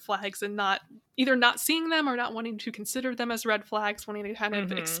those red flags, and either not seeing them or not wanting to consider them as red flags, wanting to kind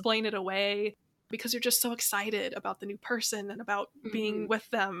of explain it away because you're just so excited about the new person and about being with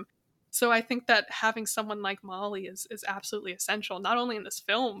them. So I think that having someone like Molly is absolutely essential, not only in this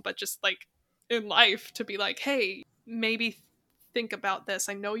film, but just like in life, to be like, hey, maybe think about this.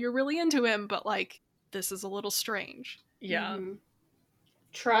 I know you're really into him, but like, this is a little strange. Yeah.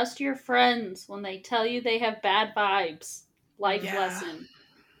 Trust your friends when they tell you they have bad vibes. Life lesson.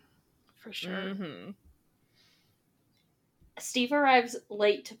 For sure. Steve arrives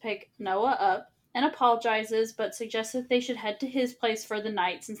late to pick Noah up and apologizes, but suggests that they should head to his place for the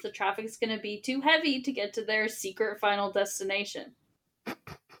night since the traffic is going to be too heavy to get to their secret final destination.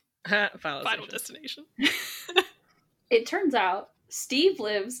 Final destination. It turns out Steve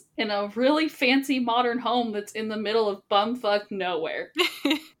lives in a really fancy modern home that's in the middle of bumfuck nowhere.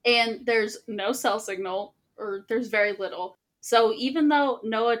 And there's no cell signal, or there's very little. So even though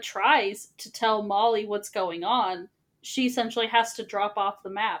Noah tries to tell Molly what's going on, she essentially has to drop off the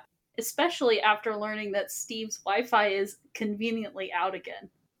map, especially after learning that Steve's Wi-Fi is conveniently out again.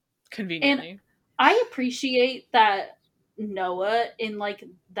 Conveniently. And I appreciate that Noah, in like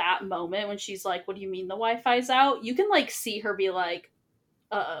that moment when she's like, "What do you mean the Wi-Fi's out?" You can like see her be like,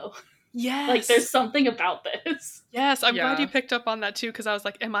 "Uh-oh." Yes. Like there's something about this. Yes, I'm glad Yeah. you picked up on that too, because I was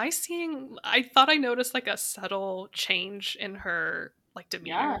like, am I seeing... I thought I noticed like a subtle change in her like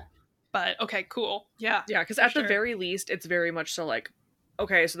demeanor. Yeah. But okay, cool. Yeah. Yeah, because for at the sure. very least, it's very much so like,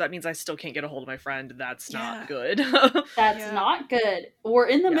 okay, so that means I still can't get a hold of my friend. That's Yeah. not good. That's Yeah. not good. We're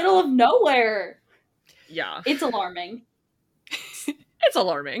in the Yeah. middle of nowhere. Yeah. It's alarming. It's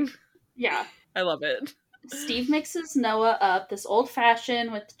alarming. Yeah. I love it. Steve mixes Noah up, this old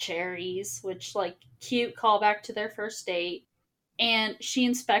fashioned with cherries, which, like, cute callback to their first date. And she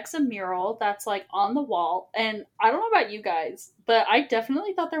inspects a mural that's, like, on the wall. And I don't know about you guys, but I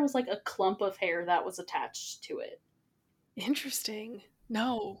definitely thought there was, like, a clump of hair that was attached to it. Interesting.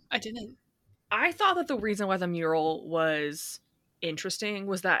 No, I didn't. I thought that the reason why the mural was interesting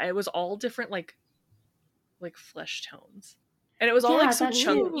was that it was all different, like flesh tones. And it was all, Yeah, like, so that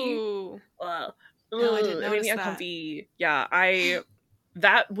chunky. Ooh. No, I didn't it made notice me that. uncomfy. Yeah,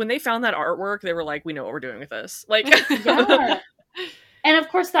 that when they found that artwork, they were like, we know what we're doing with this. Like, Yeah. And of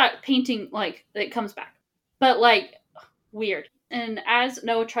course, that painting, like, it comes back. But, like, weird. And as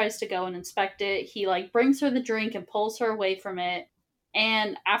Noah tries to go and inspect it, he, like, brings her the drink and pulls her away from it.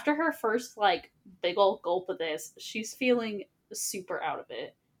 And after her first, like, big old gulp of this, she's feeling super out of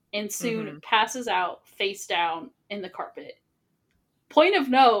it. And soon passes out face down in the carpet. Point of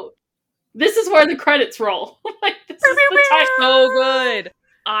note, this is where the credits roll. Like, this is the time. so good.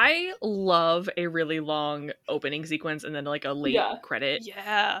 I love a really long opening sequence and then like a late credit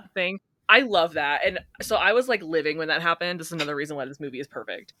Yeah. thing. I love that. And so I was like living when that happened. This is another reason why this movie is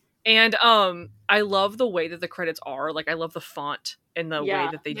perfect. And I love the way that the credits are. Like, I love the font and the way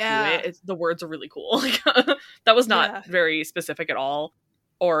that they do it. The words are really cool. Like, that was not very specific at all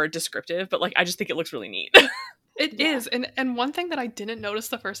or descriptive, but like I just think it looks really neat. It is. And one thing that I didn't notice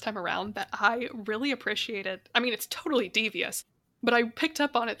the first time around that I really appreciated, I mean, it's totally devious, but I picked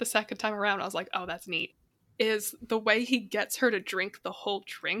up on it the second time around. I was like, oh, that's neat, is the way he gets her to drink the whole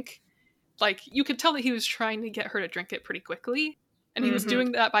drink. Like, you could tell that he was trying to get her to drink it pretty quickly. And he was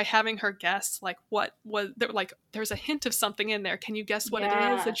doing that by having her guess, like, what was... Like, there's a hint of something in there. Can you guess what it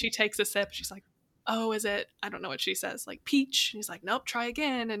is? And she takes a sip. She's like, oh, is it... I don't know what she says. Like, peach. And he's like, nope, try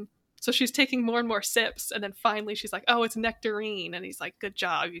again. And so she's taking more and more sips. And then finally she's like, oh, it's nectarine. And he's like, good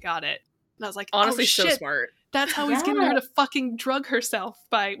job, you got it. And I was like, honestly, oh, shit. so smart. That's how he's getting her to fucking drug herself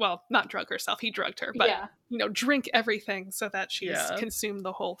by... Well, not drug herself. He drugged her. But, you know, drink everything so that she's consumed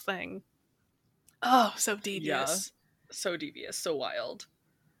the whole thing. Oh, so devious. Yeah. So devious, so wild.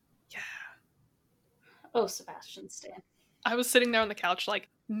 Yeah. Oh, Sebastian Stan. I was sitting there on the couch like,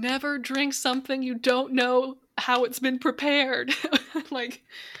 never drink something you don't know how it's been prepared. Like,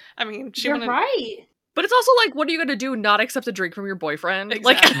 I mean, You're right. But it's also like, what are you going to do? Not accept a drink from your boyfriend?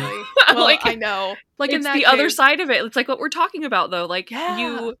 Exactly. Like, well, like, I know. Like, it's in that the other side of it. It's like what we're talking about, though. Like,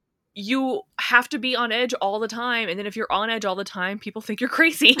 you have to be on edge all the time. And then if you're on edge all the time, people think you're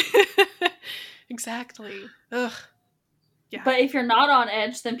crazy. Exactly. Ugh. Yeah. But if you're not on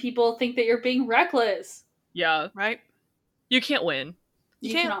edge, then people think that you're being reckless. Yeah. Right? You can't win.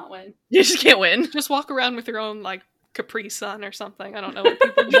 You cannot win. You just can't win. Just walk around with your own, like, Capri Sun or something. I don't know what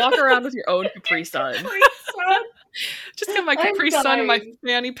people do. Walk around with your own Capri Sun. Just get my Capri Sun in my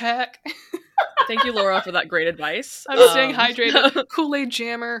fanny pack. Thank you, Laura, for that great advice. I'm staying hydrated. Kool-Aid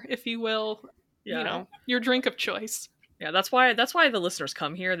jammer, if you will. Yeah. You know, your drink of choice. Yeah, that's why the listeners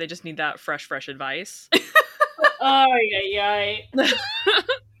come here. They just need that fresh advice. Oh, yeah.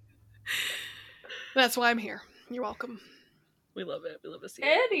 That's why I'm here. You're welcome. We love it. We love to see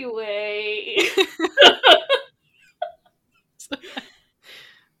it. Anyway.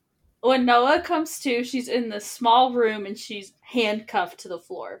 When Noah comes to, she's in this small room and she's handcuffed to the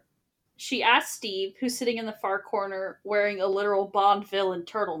floor. She asks Steve, who's sitting in the far corner wearing a literal Bond villain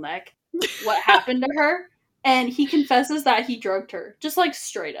turtleneck, what happened to her. And he confesses that he drugged her. Just like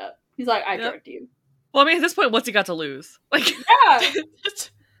straight up. He's like, I drugged you. Well, I mean, at this point, what's he got to lose? Like, yeah.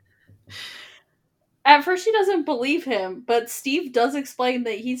 At first, she doesn't believe him, but Steve does explain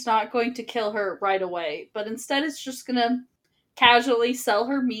that he's not going to kill her right away, but instead it's just gonna casually sell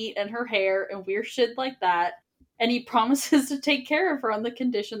her meat and her hair and weird shit like that, and he promises to take care of her on the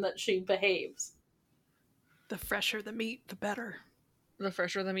condition that she behaves. The fresher the meat, the better. The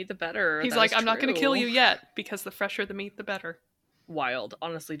fresher the meat, the better. He's like, I'm not going to kill you yet, because the fresher the meat, the better. Wild.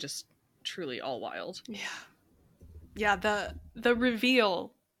 Honestly, just truly all wild. Yeah. Yeah, the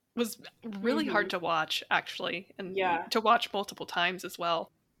reveal was really hard to watch, actually, and to watch multiple times as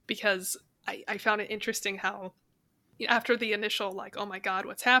well, because I found it interesting how after the initial, like, oh my god,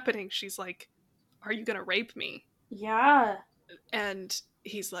 what's happening, she's like, are you gonna rape me? Yeah. And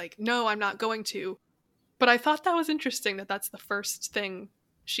he's like, no, I'm not going to. But I thought that was interesting that that's the first thing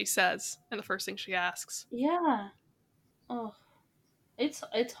she says and the first thing she asks. Yeah. Oh, it's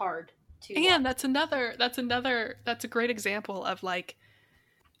hard to And watch. that's a great example of, like,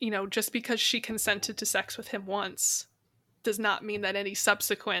 just because she consented to sex with him once does not mean that any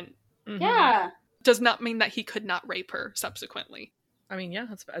subsequent does not mean that he could not rape her subsequently. I mean, yeah,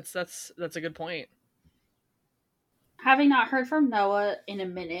 that's a good point. Having not heard from Noah in a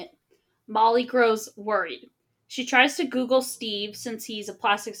minute, Molly grows worried. She tries to Google Steve since he's a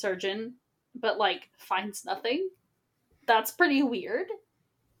plastic surgeon, but, like, finds nothing. That's pretty weird.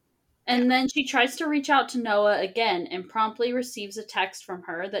 And then she tries to reach out to Noah again and promptly receives a text from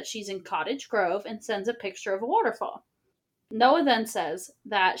her that she's in Cottage Grove and sends a picture of a waterfall. Noah then says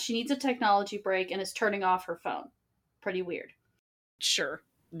that she needs a technology break and is turning off her phone. Pretty weird. Sure.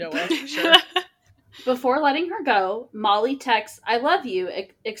 Noah, sure. Before letting her go, Molly texts, I love you,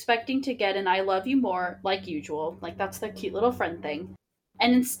 expecting to get an I love you more, like usual. Like, that's their cute little friend thing.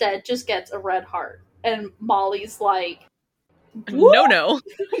 And instead just gets a red heart. And Molly's like, whoop! No.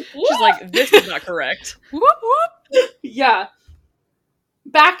 She's like, this is not correct. Whoop, whoop. Yeah.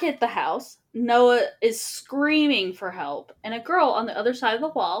 Back at the house, Noah is screaming for help, and a girl on the other side of the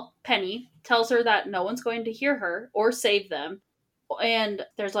wall, Penny, tells her that no one's going to hear her or save them. And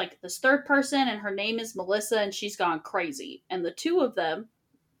there's, like, this third person, and her name is Melissa, and she's gone crazy. And the two of them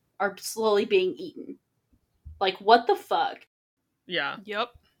are slowly being eaten. Like, what the fuck? Yeah. Yep.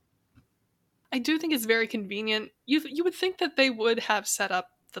 I do think it's very convenient. You would think that they would have set up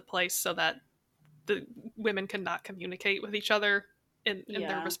the place so that the women cannot communicate with each other in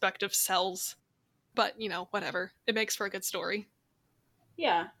their respective cells. But, whatever. It makes for a good story.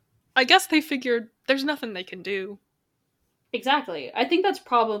 Yeah. I guess they figured there's nothing they can do. Exactly. I think that's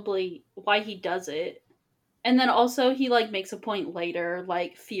probably why he does it. And then also he, like, makes a point later,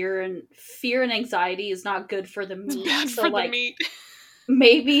 like, fear and anxiety is not good for the meat. It's bad so, for like, the meat.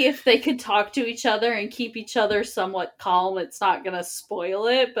 maybe if they could talk to each other and keep each other somewhat calm, it's not gonna spoil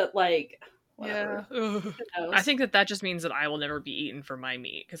it, but, like, whatever. Yeah. I think that just means that I will never be eaten for my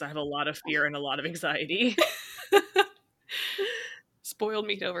meat, because I have a lot of fear and a lot of anxiety. Spoiled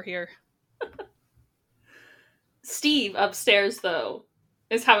meat over here. Steve upstairs, though,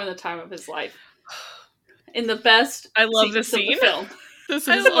 is having the time of his life. In the best I love this scene. Of the film. This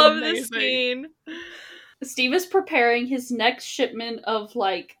I is love amazing. this scene. Steve is preparing his next shipment of,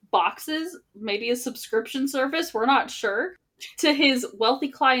 like, boxes, maybe a subscription service, we're not sure, to his wealthy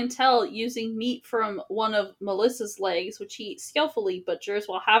clientele using meat from one of Melissa's legs, which he skillfully butchers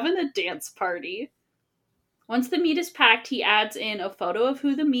while having a dance party. Once the meat is packed, he adds in a photo of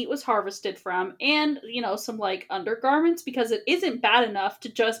who the meat was harvested from and, some, like, undergarments, because it isn't bad enough to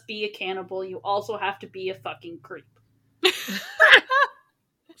just be a cannibal. You also have to be a fucking creep.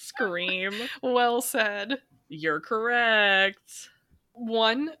 Scream. Well said. You're correct.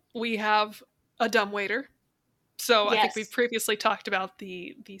 One, we have a dumbwaiter. So I think we've previously talked about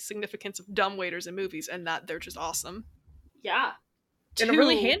the significance of dumbwaiters in movies and that they're just awesome. Yeah. And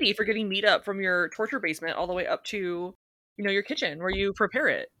really handy for getting meat up from your torture basement all the way up to, your kitchen where you prepare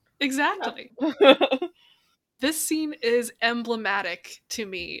it. Exactly. This scene is emblematic to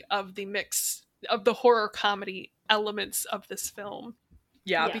me of the mix of the horror comedy elements of this film.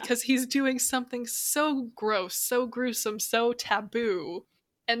 Yeah. Because he's doing something so gross, so gruesome, so taboo,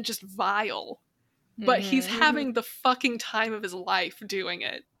 and just vile. But he's having the fucking time of his life doing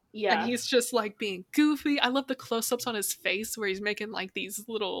it. Yeah. And he's just, like, being goofy. I love the close-ups on his face where he's making, like, these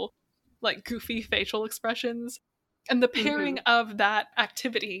little, like, goofy facial expressions. And the pairing of that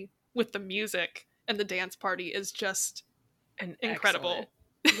activity with the music and the dance party is just incredible.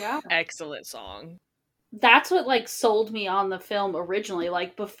 Excellent song. That's what, like, sold me on the film originally.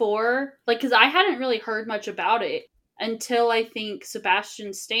 Like, before, like, because I hadn't really heard much about it until I think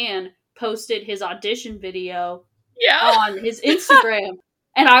Sebastian Stan posted his audition video on his Instagram.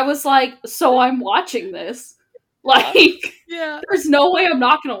 And I was like, so I'm watching this. Like, there's no way I'm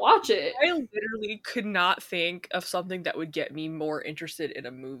not going to watch it. I literally could not think of something that would get me more interested in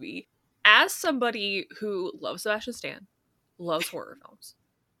a movie. As somebody who loves Sebastian Stan, loves horror films,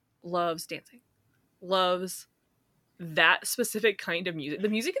 loves dancing, loves that specific kind of music. The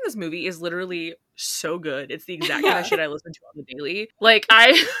music in this movie is literally so good. It's the exact kind of shit I listen to on the daily. Like,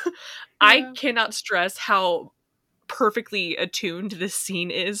 I cannot stress how perfectly attuned this scene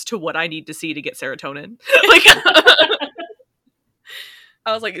is to what I need to see to get serotonin. Like,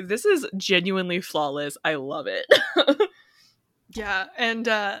 I was like, this is genuinely flawless. I love it. Yeah, and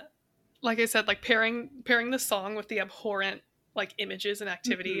like I said, like pairing the song with the abhorrent like images and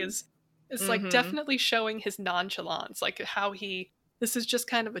activity is like definitely showing his nonchalance, like how this is just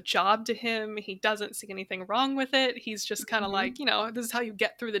kind of a job to him. He doesn't see anything wrong with it. He's just kind of like, this is how you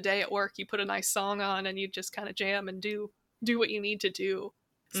get through the day at work. You put a nice song on and you just kind of jam and do what you need to do.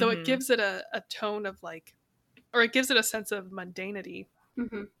 So it gives it a tone of like, or it gives it a sense of mundanity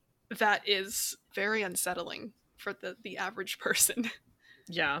that is very unsettling for the average person.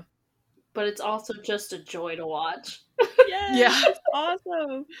 Yeah. But it's also just a joy to watch. Yeah, it's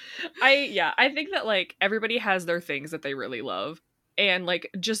awesome. I think that like everybody has their things that they really love, and like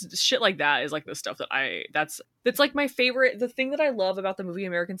just shit like that is like the stuff that that's like my favorite. The thing that I love about the movie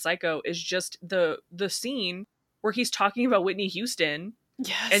American Psycho is just the scene where he's talking about Whitney Houston,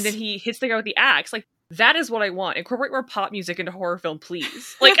 and then he hits the guy with the axe. Like, that is what I want. Incorporate more pop music into horror film,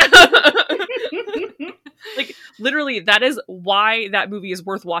 please. Like, like literally, that is why that movie is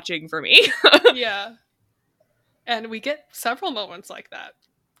worth watching for me. Yeah. And we get several moments like that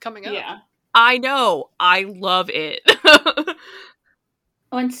coming up. Yeah. I know. I love it.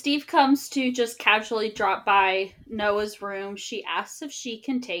 When Steve comes to just casually drop by Noah's room, she asks if she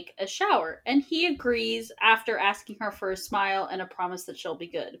can take a shower, and he agrees after asking her for a smile and a promise that she'll be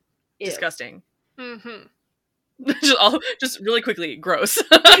good. Ew. Disgusting. Mm-hmm. just really quickly, gross.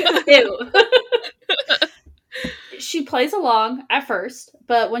 Ew. She plays along at first,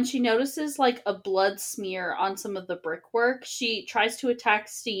 but when she notices like a blood smear on some of the brickwork, she tries to attack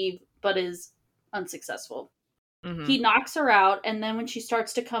Steve, but is unsuccessful. He knocks her out, and then when she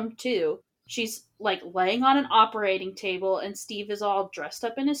starts to come to, she's like laying on an operating table, and Steve is all dressed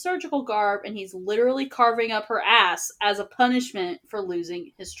up in his surgical garb, and he's literally carving up her ass as a punishment for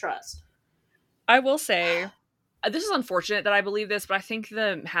losing his trust. I will say, this is unfortunate that I believe this, but I think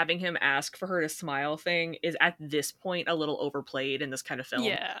the having him ask for her to smile thing is at this point a little overplayed in this kind of film.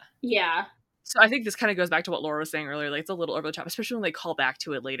 Yeah. So I think this kind of goes back to what Laura was saying earlier. Like, it's a little over the top, especially when they call back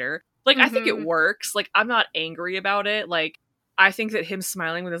to it later. Like, I think it works. Like, I'm not angry about it. Like, I think that him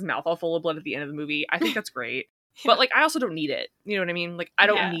smiling with his mouth all full of blood at the end of the movie, I think that's great. But, like, I also don't need it. You know what I mean? Like, I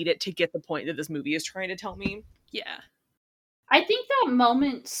don't need it to get the point that this movie is trying to tell me. Yeah. I think that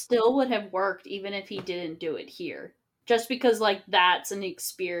moment still would have worked even if he didn't do it here. Just because, like, that's an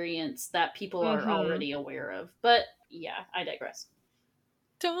experience that people are already aware of. But, yeah, I digress.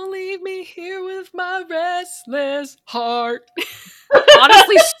 Don't leave me here with my restless heart.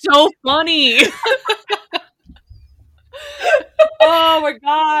 Honestly, so funny. Oh my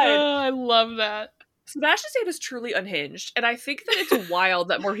god. Oh, I love that. Sebastian Stan is truly unhinged, and I think that it's wild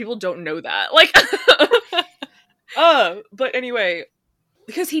that more people don't know that. Like, but anyway,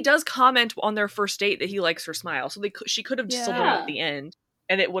 because he does comment on their first date that he likes her smile, so she could have just still done it at the end,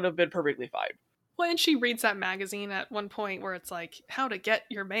 and it would have been perfectly fine. Well, and she reads that magazine at one point where it's like, how to get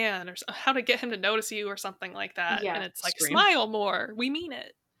your man, or how to get him to notice you, or something like that. Yeah. And it's like, smile more. We mean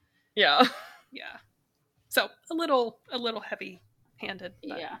it. Yeah. Yeah. So a little heavy-handed.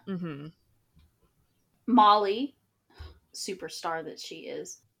 But. Yeah. Mm-hmm. Molly, superstar that she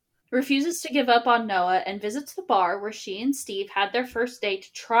is, refuses to give up on Noah and visits the bar where she and Steve had their first date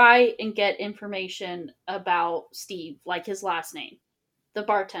to try and get information about Steve, like his last name. The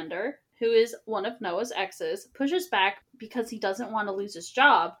bartender, who is one of Noah's exes, pushes back because he doesn't want to lose his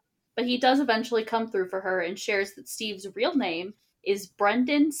job, but he does eventually come through for her and shares that Steve's real name is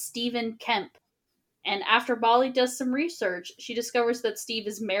Brendan Stephen Kemp. And after Molly does some research, she discovers that Steve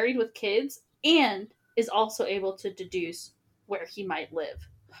is married with kids and is also able to deduce where he might live.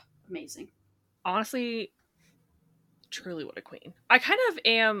 Amazing. Honestly, truly what a queen. I kind of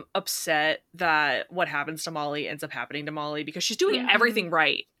am upset that what happens to Molly ends up happening to Molly because she's doing everything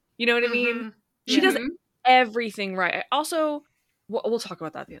right. You know what I mean? She does everything right. I also, we'll talk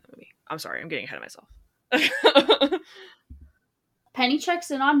about that at the end of the movie. I'm sorry, I'm getting ahead of myself. Penny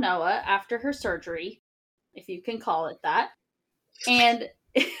checks in on Noah after her surgery, if you can call it that, and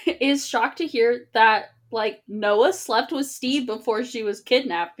is shocked to hear that, like, Noah slept with Steve before she was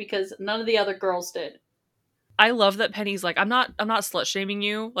kidnapped because none of the other girls did. I love that Penny's like, I'm not slut shaming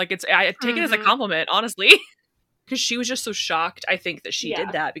you. Like, I take it as a compliment, honestly. Because she was just so shocked, I think, that she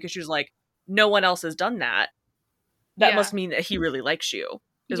did that because she was like, no one else has done that. That must mean that he really likes you,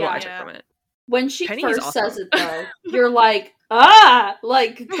 is what I took from it. When she first says it, though, you're like,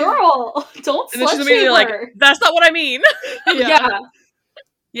 like, girl, don't slut shame her. And then she's immediately like, that's not what I mean.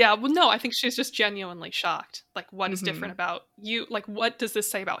 Yeah, well, no, I think she's just genuinely shocked. Like, what is different about you? Like, what does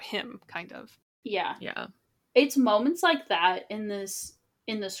this say about him, kind of? Yeah. Yeah. it's moments like that in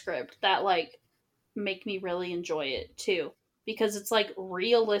the script that like make me really enjoy it too, because it's like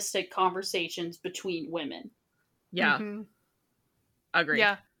realistic conversations between women. Yeah. Mhm. Agree.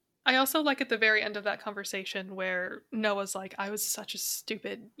 Yeah. I also like at the very end of that conversation where Noah's like, I was such a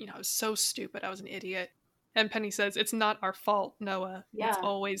stupid, I was so stupid, I was an idiot. And Penny says, it's not our fault, Noah. It's Yeah.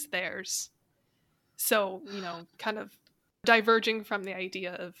 always theirs. So, kind of diverging from the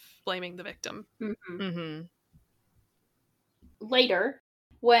idea of blaming the victim. Mm-hmm. Later,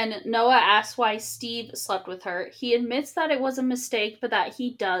 when Noah asks why Steve slept with her, he admits that it was a mistake, but that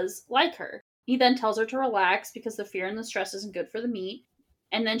he does like her. He then tells her to relax because the fear and the stress isn't good for the meat.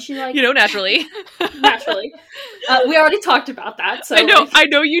 And then she like naturally. naturally. We already talked about that. So I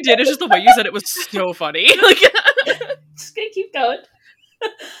know you did. It's just the way you said it was so funny. Like, just gonna keep going.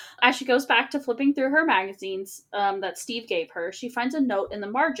 As she goes back to flipping through her magazines that Steve gave her, she finds a note in the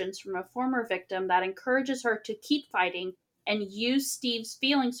margins from a former victim that encourages her to keep fighting and use Steve's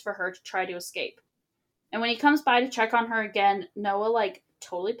feelings for her to try to escape. And when he comes by to check on her again, Noah like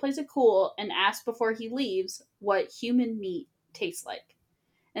totally plays it cool and asks before he leaves what human meat tastes like.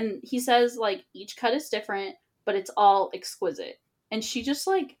 And he says like each cut is different, but it's all exquisite. And she just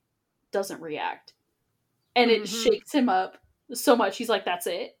like doesn't react. And it shakes him up so much. He's like, that's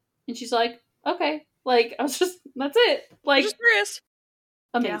it. And she's like, okay. Like, I was just, that's it. Like, just curious.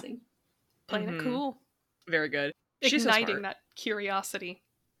 Amazing. Yeah. Playing it cool. Very good. She's igniting so smart. that curiosity.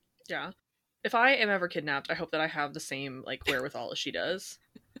 Yeah. If I am ever kidnapped, I hope that I have the same like wherewithal as she does.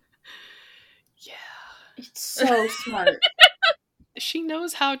 Yeah. It's so smart. She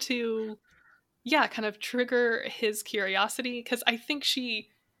knows how to, kind of trigger his curiosity, because I think she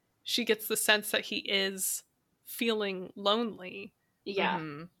gets the sense that he is feeling lonely. Yeah.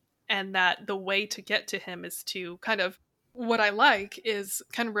 Mm-hmm. And that the way to get to him is to kind of, what I like is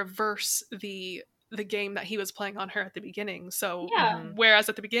kind of reverse the game that he was playing on her at the beginning. So whereas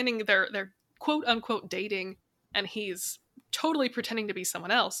at the beginning they're quote unquote dating and he's totally pretending to be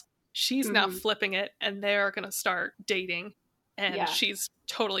someone else, she's now flipping it and they're going to start dating and she's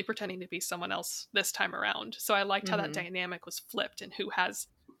totally pretending to be someone else this time around. So I liked how that dynamic was flipped and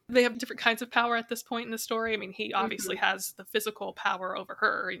they have different kinds of power at this point in the story. I mean, he obviously has the physical power over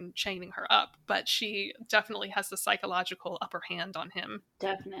her and chaining her up, but she definitely has the psychological upper hand on him.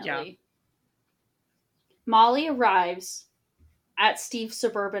 Definitely. Yeah. Molly arrives at Steve's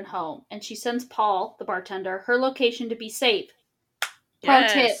suburban home, and she sends Paul, the bartender, her location to be safe. Pro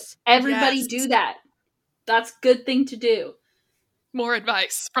tip, everybody do that. That's a good thing to do. More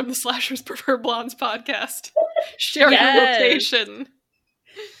advice from the Slashers Prefer Blondes podcast. Share your location.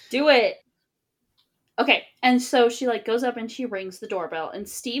 Do it. Okay, and so she like goes up and she rings the doorbell, and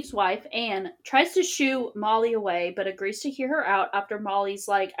Steve's wife, Anne, tries to shoo Molly away, but agrees to hear her out after Molly's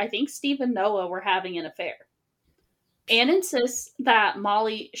like, I think Steve and Noah were having an affair. Anne insists that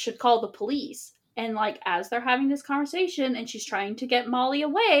Molly should call the police, and like as they're having this conversation and she's trying to get Molly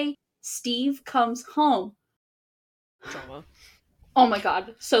away, Steve comes home. Drama. Oh my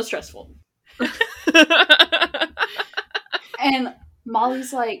god, so stressful. And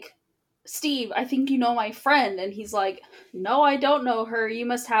Molly's like, Steve, I think you know my friend. And he's like, no, I don't know her. You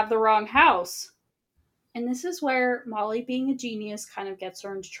must have the wrong house. And this is where Molly, being a genius, kind of gets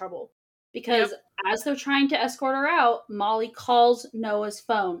her into trouble. Because as they're trying to escort her out, Molly calls Noah's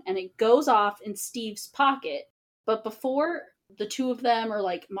phone and it goes off in Steve's pocket. But before the two of them are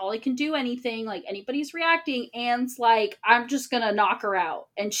like, Molly can do anything, like anybody's reacting, Anne's like, I'm just gonna knock her out.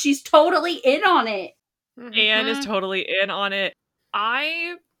 And she's totally in on it. Anne is totally in on it.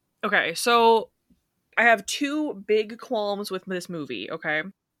 Okay, so I have two big qualms with this movie, okay?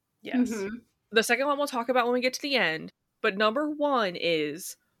 Yes. The second one we'll talk about when we get to the end. But number one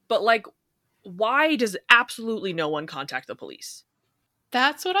is, but like, why does absolutely no one contact the police?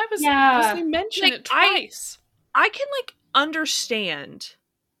 That's what I was because they mentioned like, it twice. I can like understand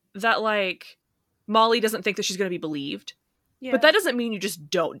that like Molly doesn't think that she's going to be believed. Yeah. But that doesn't mean you just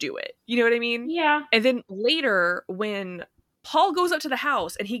don't do it. You know what I mean? Yeah. And then later when Paul goes up to the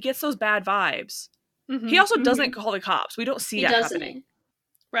house and he gets those bad vibes, he also doesn't call the cops. We don't see that happening.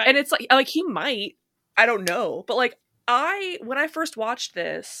 Right. And it's like he might. I don't know. But like when I first watched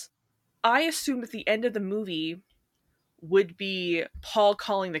this, I assumed that the end of the movie would be Paul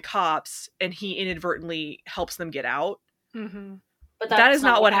calling the cops and he inadvertently helps them get out. But that is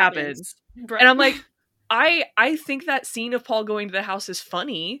not what happens. Right. And I'm like, I think that scene of Paul going to the house is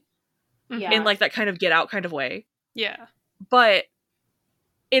funny in like that kind of get out kind of way. Yeah. But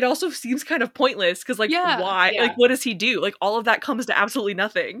it also seems kind of pointless because like why? Like what does he do? Like all of that comes to absolutely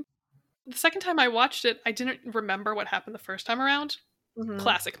nothing. The second time I watched it, I didn't remember what happened the first time around.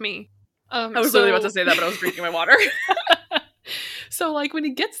 Classic me. I was literally about to say that, but I was drinking my water. So, like, when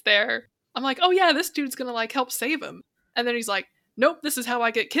he gets there, I'm like, oh yeah, this dude's gonna, like, help save him. And then he's like, nope, this is how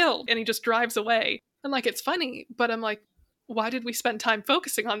I get killed. And he just drives away. And, like, it's funny, but I'm like, why did we spend time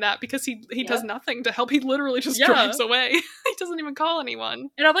focusing on that? Because he does nothing to help. He literally just drives away. He doesn't even call anyone.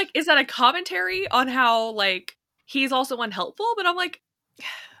 And I'm like, is that a commentary on how, like, he's also unhelpful? But I'm like,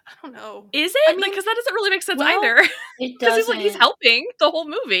 I don't know. Is it? I mean, because that doesn't really make sense either. It Because doesn't. he's helping the whole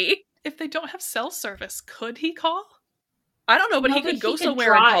movie. If they don't have cell service, could he call? I don't know, but he could go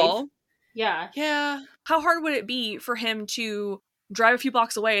somewhere and call. Yeah. Yeah. How hard would it be for him to drive a few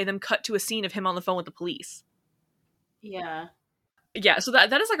blocks away and then cut to a scene of him on the phone with the police? Yeah. Yeah, so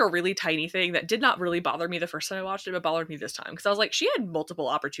that is like a really tiny thing that did not really bother me the first time I watched it, but bothered me this time. Because I was like, she had multiple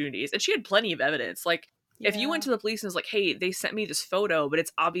opportunities, and she had plenty of evidence. Like, if you went to the police and was like, hey, they sent me this photo, but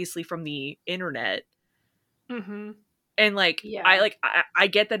it's obviously from the internet. Mm-hmm. And, like, I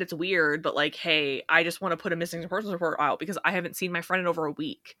get that it's weird, but, like, hey, I just want to put a missing persons report out because I haven't seen my friend in over a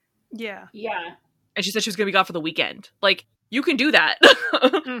week. Yeah. Yeah. And she said she was going to be gone for the weekend. Like, you can do that.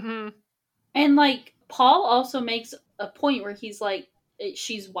 Mm-hmm. And, like, Paul also makes a point where he's like,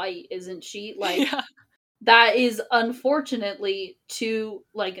 she's white, isn't she? Like, that is unfortunately to,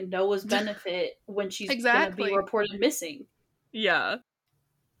 like, Noah's benefit when she's going to be reported missing. Yeah.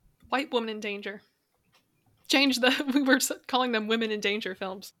 White woman in danger. We were calling them women in danger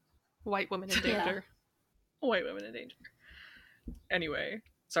films. White women in danger. White women in danger. Anyway,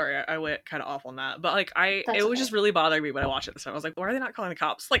 sorry, I went kind of off on that, but like it was just really bothering me when I watched it this time. I was like, why are they not calling the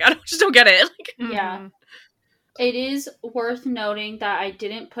cops? Like, I just don't get it. Like, yeah. It is worth noting that I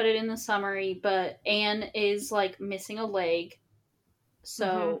didn't put it in the summary, but Anne is like missing a leg.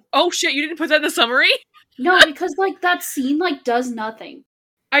 So oh shit, you didn't put that in the summary? No, because like that scene like does nothing.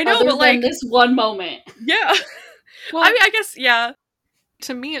 I know, but like this one moment. Yeah. Well, I mean, I guess, yeah.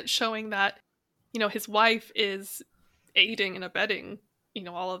 To me, it's showing that, you know, his wife is aiding and abetting, you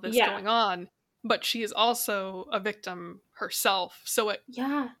know, all of this going on, but she is also a victim herself. So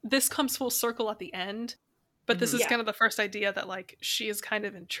this comes full circle at the end, but this is kind of the first idea that, like, she is kind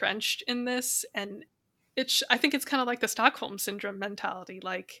of entrenched in this, and I think it's kind of like the Stockholm Syndrome mentality.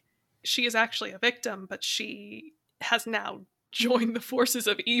 Like, she is actually a victim, but she has now join the forces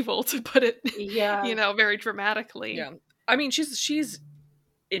of evil, to put it you know, very dramatically. Yeah, I mean, she's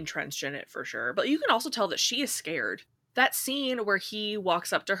entrenched in it for sure, but you can also tell that she is scared. That scene where he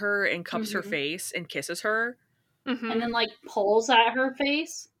walks up to her and cups her face and kisses her and then like pulls at her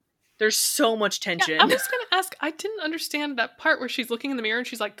face, there's so much tension. I was gonna ask, I didn't understand that part where she's looking in the mirror and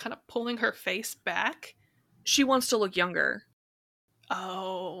she's like kind of pulling her face back. She wants to look younger.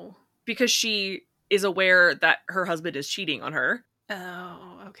 Oh, because she is aware that her husband is cheating on her.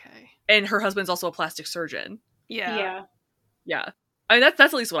 Oh, okay. And her husband's also a plastic surgeon. Yeah. I mean, that's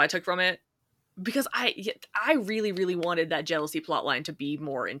at least what I took from it. Because I really, really wanted that jealousy plotline to be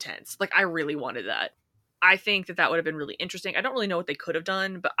more intense. Like, I really wanted that. I think that would have been really interesting. I don't really know what they could have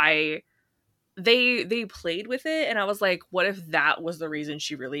done, but they played with it, and I was like, what if that was the reason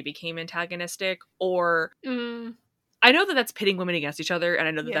she really became antagonistic? Or I know that that's pitting women against each other, and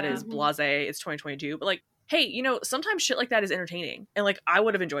I know that that is blasé, it's 2022, but like, hey, you know, sometimes shit like that is entertaining, and like, I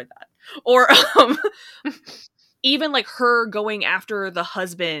would have enjoyed that. Or even like her going after the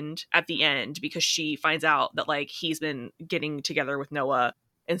husband at the end because she finds out that like he's been getting together with Noah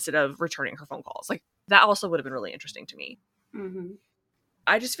instead of returning her phone calls. Like, that also would have been really interesting to me.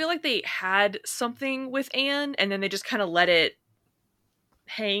 I just feel like they had something with Anne, and then they just kind of let it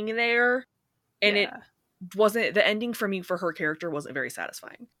hang there, and it wasn't, the ending for me for her character wasn't very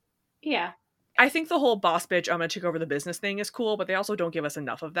satisfying. Yeah. I think the whole boss bitch, I'm gonna take over the business thing is cool, but they also don't give us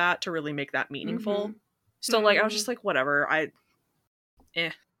enough of that to really make that meaningful. So like, I was just like, whatever.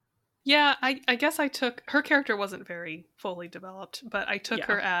 Yeah, I guess I took, her character wasn't very fully developed, but I took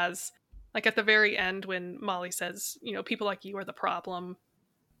her as, like, at the very end when Molly says, you know, people like you are the problem.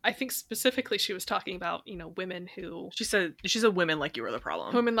 I think specifically she was talking about, you know, women who... She said women like you are the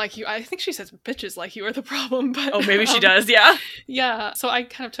problem. Women like you. I think she says bitches like you are the problem, but... Oh, maybe she does, yeah. Yeah, so I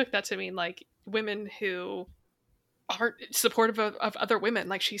kind of took that to mean, like, women who aren't supportive of other women.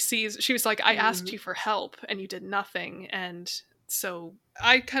 Like, she was like, I asked you for help and you did nothing. And so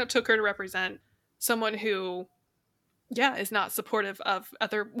I kind of took her to represent someone who, is not supportive of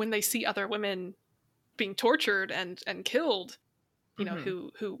when they see other women being tortured and killed, you know,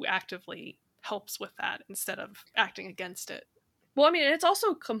 who actively helps with that instead of acting against it. Well, I mean, it's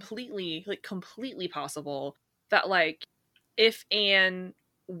also completely possible that, like, if Anne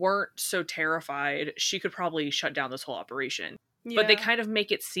weren't so terrified, she could probably shut down this whole operation. Yeah. But they kind of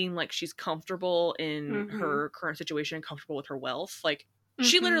make it seem like she's comfortable in her current situation, comfortable with her wealth. Like,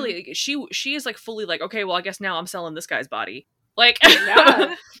 She Mhm. literally, she is like fully like, okay, well, I guess now I'm selling this guy's body. Like,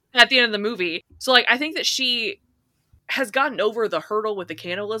 Yeah. at the end of the movie. So, like, I think that she has gotten over the hurdle with the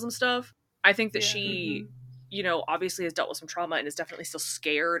cannibalism stuff. I think that Yeah. she, Mhm. you know, obviously has dealt with some trauma and is definitely still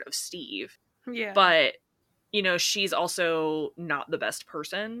scared of Steve. Yeah. But, you know, she's also not the best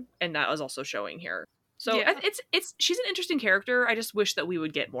person, and that is also showing here. So Yeah. it's she's an interesting character. I just wish that we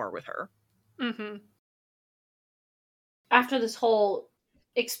would get more with her. Mm-hmm. After this whole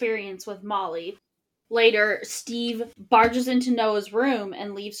experience with Molly, later Steve barges into Noah's room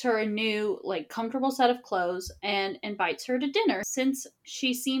and leaves her a new, like, comfortable set of clothes and invites her to dinner since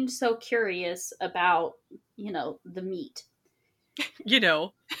she seemed so curious about, you know, the meat. You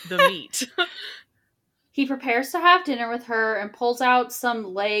know, the meat. He prepares to have dinner with her and pulls out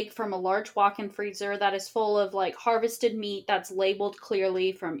some leg from a large walk-in freezer that is full of, like, harvested meat that's labeled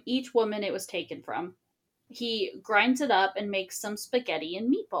clearly from each woman it was taken from. He grinds it up and makes some spaghetti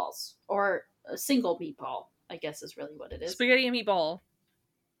and meatballs. Or a single meatball, I guess is really what it is. Spaghetti and meatball.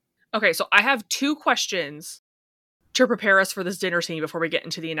 Okay, so I have 2 questions to prepare us for this dinner scene before we get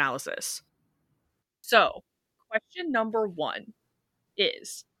into the analysis. So, question number 1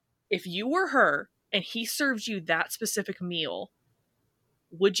 is, if you were her and he served you that specific meal,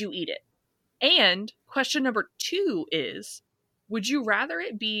 would you eat it? And question number 2 is, would you rather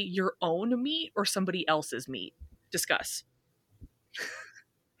it be your own meat or somebody else's meat? Discuss.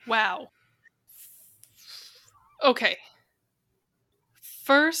 Wow. Okay.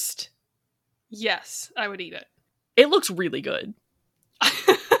 First, yes, I would eat it. It looks really good.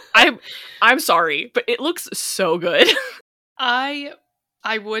 I'm sorry, but it looks so good. I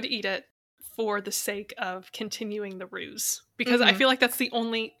would eat it for the sake of continuing the ruse, because I Mhm. feel like that's the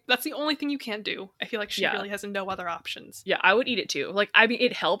only thing you can do. I feel like she Yeah. really has no other options. Yeah, I would eat it too. Like, I mean,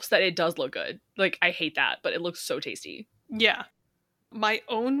 it helps that it does look good. Like, I hate that, but it looks so tasty. Yeah. My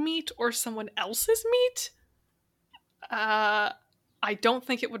own meat or someone else's meat? I don't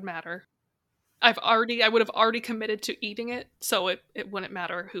think it would matter. I would have already committed to eating it, so it wouldn't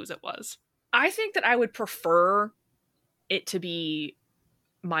matter whose it was. I think that I would prefer it to be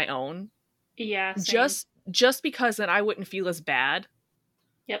my own, Yeah, same. just because then I wouldn't feel as bad.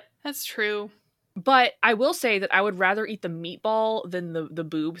 Yep. That's true. But I will say that I would rather eat the meatball than the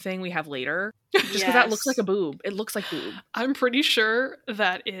boob thing we have later. Just because that looks like a boob. It looks like boob. I'm pretty sure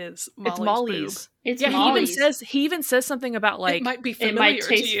that is Molly's It's Molly's. boob. It's Yeah, Molly's. he even says something about, like, It might be It familiar might to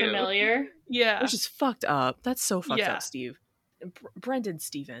taste you. familiar. Yeah. which is fucked up. That's so fucked Yeah. up, Steve. Brendan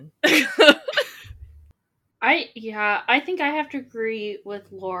Steven. I think I have to agree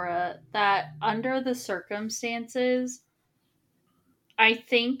with Laura that under the circumstances, I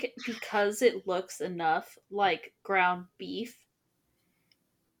think because it looks enough like ground beef,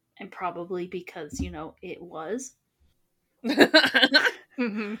 and probably because, you know, it was,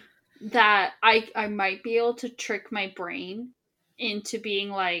 Mhm. that I might be able to trick my brain into being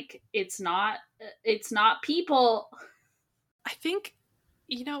like, it's not people. I think,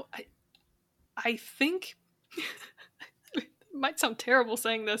 I think it might sound terrible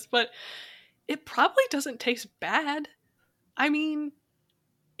saying this, but it probably doesn't taste bad. I mean,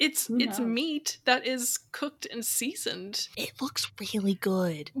 it's Who knows? meat that is cooked and seasoned. It looks really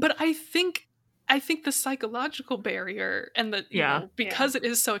good. But I think the psychological barrier and the because it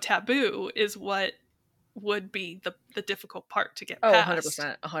is so taboo is what would be the difficult part to get Oh, past.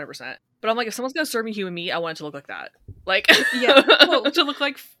 100%. But I'm like, if someone's gonna serve me human meat, I want it to look like that. Like, Yeah, well, to look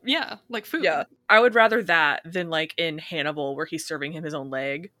like food. yeah, I would rather that than like in Hannibal where he's serving him his own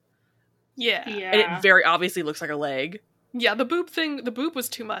leg, Yeah. and Yeah. it very obviously looks like a leg. Yeah, the boob was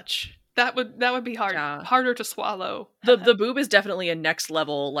too much. That would be harder to swallow. The boob is definitely a next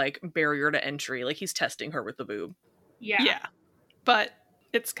level like barrier to entry. Like he's testing her with the boob. Yeah. Yeah. But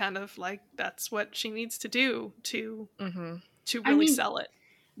it's kind of like that's what she needs to do to really sell it.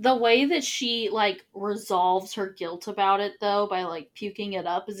 The way that she, like, resolves her guilt about it, though, by, like, puking it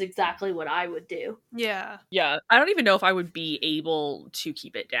up is exactly what I would do. Yeah. Yeah, I don't even know if I would be able to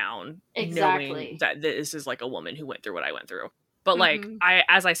keep it down, Exactly. knowing that this is like a woman who went through what I went through. But like, Mhm.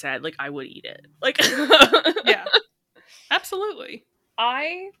 as I said, like I would eat it. Like, Yeah. Absolutely.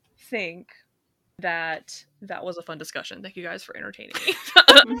 I think that was a fun discussion. Thank you guys for entertaining me.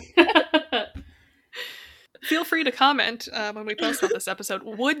 Feel free to comment when we post on this episode.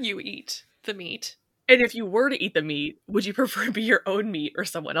 Would you eat the meat? And if you were to eat the meat, would you prefer it be your own meat or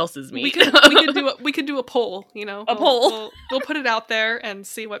someone else's meat? We could do a poll. You know, poll. We'll put it out there and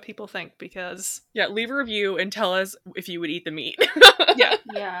see what people think because Yeah, leave a review and tell us if you would eat the meat. yeah.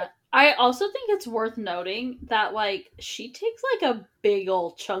 Yeah. I also think it's worth noting that, like, she takes, like, a big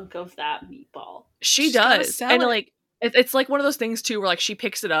old chunk of that meatball. She She's gotta does. sell And it. like It's like one of those things too where like she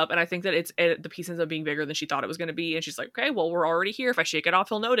picks it up and I think that the piece ends up being bigger than she thought it was going to be, and she's like, okay, well, we're already here. If I shake it off,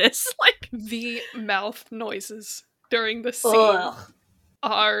 he'll notice. Like, the mouth noises during the scene Ugh.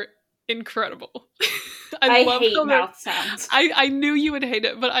 are incredible. I love hate how mouth sounds. I knew you would hate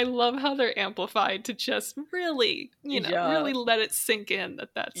it, but I love how they're amplified to just really, really let it sink in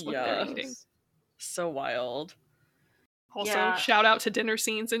that that's what they're eating. So wild. Also, shout out to dinner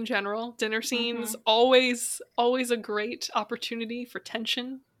scenes in general. Dinner scenes, always a great opportunity for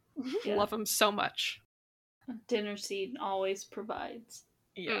tension. Yeah. Love them so much. A dinner scene always provides.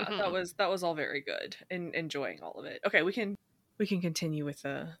 Yeah, that was all very good. And enjoying all of it. Okay, we can continue with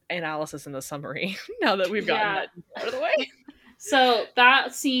the analysis and the summary now that we've gotten that out of the way. So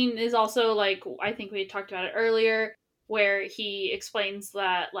that scene is also like, I think we talked about it earlier, where he explains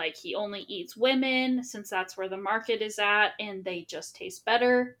that like he only eats women since that's where the market is at and they just taste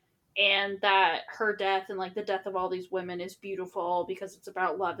better, and that her death and like the death of all these women is beautiful because it's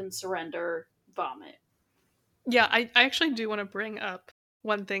about love and surrender. Vomit. Yeah, I actually do want to bring up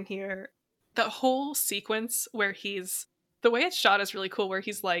one thing here. The whole sequence where the way it's shot is really cool, where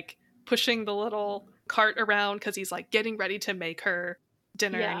he's like pushing the little cart around because he's like getting ready to make her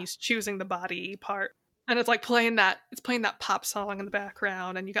dinner and he's choosing the body part. And it's like playing that pop song in the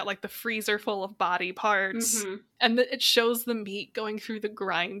background, and you got like the freezer full of body parts, and it shows the meat going through the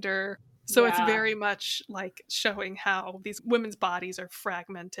grinder. So it's very much like showing how these women's bodies are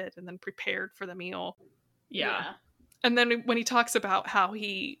fragmented and then prepared for the meal. Yeah. And then when he talks about how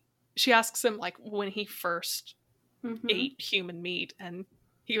she asks him like when he first ate human meat, and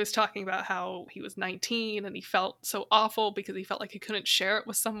he was talking about how he was 19 and he felt so awful because he felt like he couldn't share it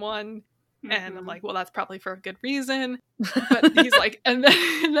with someone. And I'm like, well, that's probably for a good reason. But he's like, and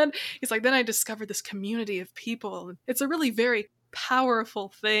then he's like, then I discovered this community of people. It's a really very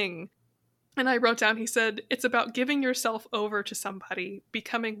powerful thing. And I wrote down, he said, it's about giving yourself over to somebody,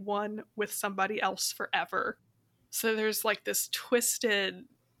 becoming one with somebody else forever. So there's like this twisted,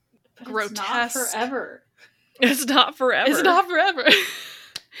 grotesque. It's not forever. It's not forever. It's not forever.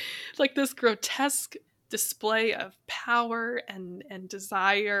 Like this grotesque display of power and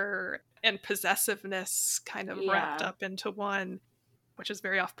desire and possessiveness kind of wrapped up into one, which is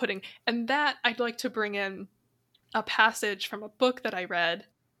very off-putting. And that I'd like to bring in a passage from a book that I read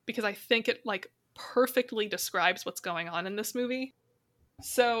because I think it like perfectly describes what's going on in this movie.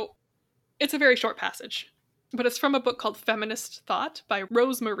 So it's a very short passage, but it's from a book called Feminist Thought by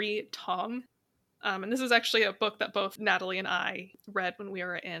Rosemarie Tong. And this is actually a book that both Natalie and I read when we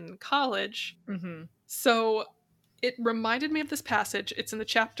were in college. So it reminded me of this passage. It's in the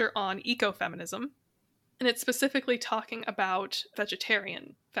chapter on ecofeminism, and it's specifically talking about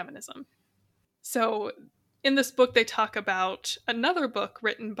vegetarian feminism. So in this book, they talk about another book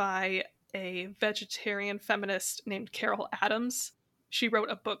written by a vegetarian feminist named Carol Adams. She wrote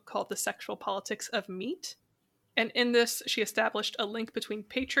a book called The Sexual Politics of Meat. And in this, she established a link between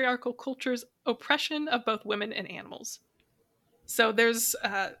patriarchal culture's oppression of both women and animals. So there's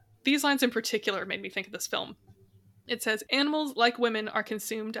these lines in particular made me think of this film. It says, animals, like women, are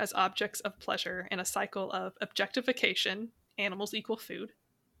consumed as objects of pleasure in a cycle of objectification, animals equal food,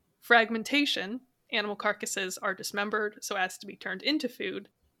 fragmentation, animal carcasses are dismembered so as to be turned into food,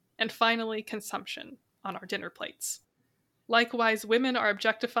 and finally, consumption on our dinner plates. Likewise, women are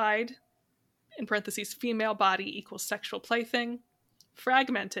objectified, in parentheses, female body equals sexual plaything,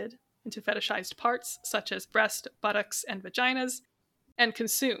 fragmented into fetishized parts such as breast, buttocks, and vaginas, and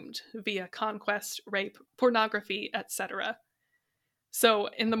consumed via conquest, rape, pornography, etc. So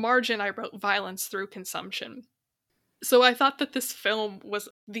in the margin, I wrote violence through consumption. So I thought that this film was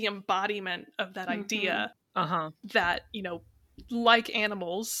the embodiment of that idea that, like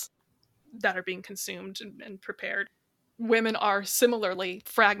animals that are being consumed and prepared, women are similarly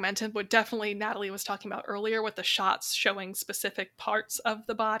fragmented. What definitely Natalie was talking about earlier with the shots showing specific parts of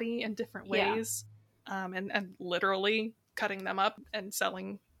the body in different ways, and literally cutting them up and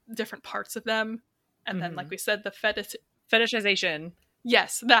selling different parts of them. And then, like we said, the fetishization.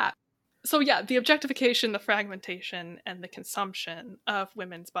 Yes, that. So yeah, the objectification, the fragmentation, and the consumption of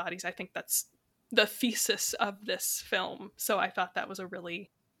women's bodies, I think that's the thesis of this film. So I thought that was a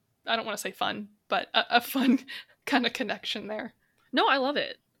really, I don't want to say fun, but a fun kind of connection there. No, I love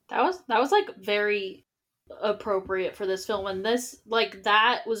it. That was like very appropriate for this film, and this like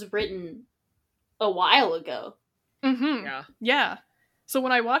that was written a while ago. Yeah. So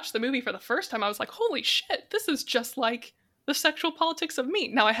when I watched the movie for the first time, I was like, holy shit, this is just like The Sexual Politics of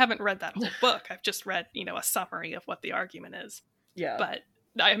Meat. Now, I haven't read that whole book. I've just read, a summary of what the argument is. Yeah. But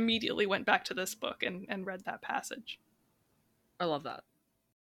I immediately went back to this book and read that passage. I love that.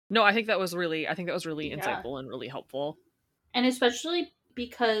 No, I think that was really Yeah. insightful and really helpful. And especially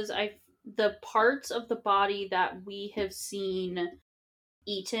because the parts of the body that we have seen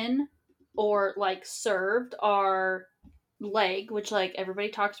eaten or like served are leg, which like everybody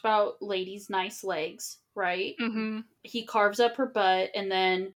talks about ladies' nice legs, right? Mm-hmm. He carves up her butt and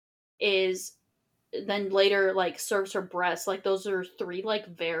then later like serves her breasts. Like those are 3 like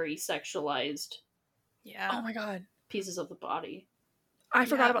very sexualized Yeah. Oh my god. pieces of the body. I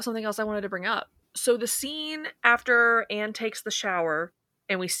forgot Yeah. about something else I wanted to bring up. So the scene after Anne takes the shower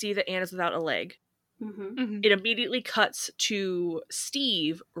and we see that Anne is without a leg, Mm-hmm. Mm-hmm. it immediately cuts to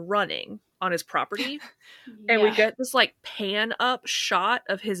Steve running on his property. And we get this like pan up shot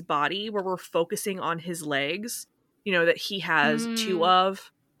of his body where we're focusing on his legs, you know, that he has 2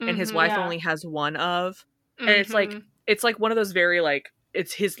 of and his wife only has 1 of. And it's like one of those very like,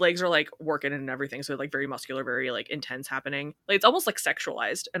 it's his legs are like working and everything, so like very muscular, very like intense happening. Like it's almost like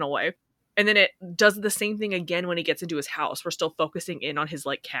sexualized in a way. And then it does the same thing again when he gets into his house. We're still focusing in on his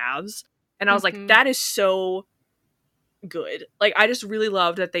like calves. And I was like, that is so good. Like I just really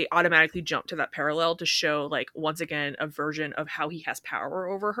loved that they automatically jumped to that parallel to show like once again a version of how he has power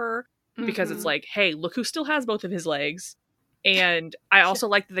over her, because it's like, hey, look who still has both of his legs. And I also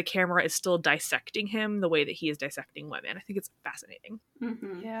like that the camera is still dissecting him the way that he is dissecting women. I think it's fascinating.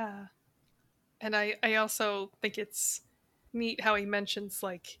 Mm-hmm. Yeah. And I also think it's neat how he mentions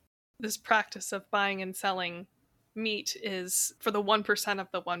like this practice of buying and selling meat is for the 1% of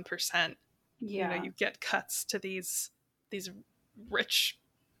the 1%. Yeah. You know, you get cuts to these rich,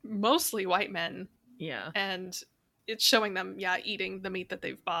 mostly white men. Yeah. And it's showing them, eating the meat that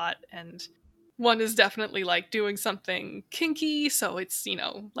they've bought. And one is definitely like doing something kinky. So it's, you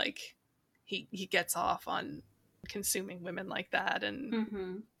know, like he gets off on consuming women like that.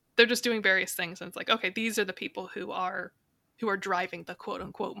 And they're just doing various things. And it's like, okay, these are the people who are driving the quote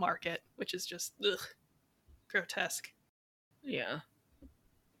unquote market, which is just grotesque. Yeah.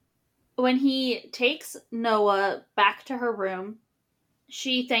 When he takes Noah back to her room,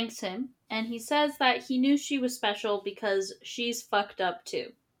 she thanks him, and he says that he knew she was special because she's fucked up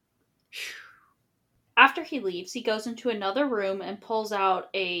too. After he leaves, he goes into another room and pulls out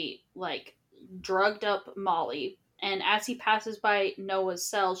a, like, drugged up Molly. And as he passes by Noah's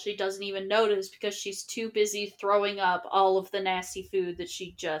cell, she doesn't even notice because she's too busy throwing up all of the nasty food that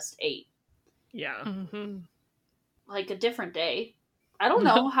she just ate. Yeah. Mm-hmm. Like a different day. I don't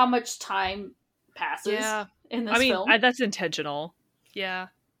know how much time passes in this film. That's intentional. Yeah.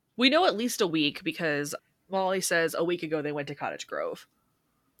 We know at least a week because Molly says a week ago they went to Cottage Grove.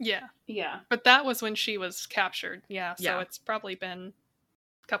 Yeah. Yeah. But that was when she was captured. Yeah. So it's probably been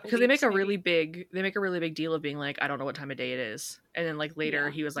a couple weeks. Because they make a really big deal of being like, I don't know what time of day it is. And then like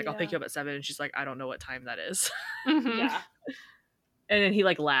later he was like, I'll pick you up at 7, and she's like, I don't know what time that is. Mm-hmm. Yeah. And then he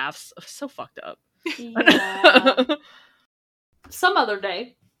like laughs. So fucked up. Yeah. Some other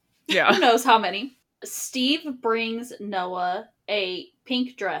day. Yeah. Who knows how many. Steve brings Noah a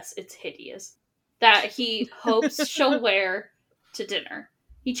pink dress. It's hideous. That he hopes she'll wear to dinner.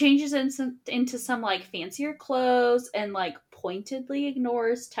 He changes into some like fancier clothes and like pointedly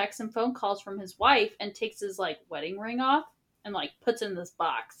ignores texts and phone calls from his wife and takes his like wedding ring off and like puts it in this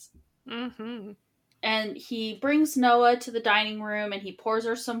box. Mm-hmm. And he brings Noah to the dining room and he pours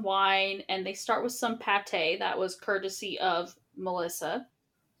her some wine, and they start with some pate that was courtesy of Melissa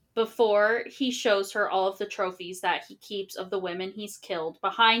before he shows her all of the trophies that he keeps of the women he's killed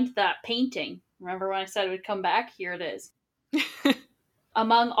behind that painting. Remember when I said it would come back? Here it is.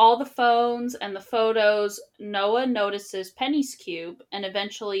 Among all the phones and the photos, Noah notices Penny's cube and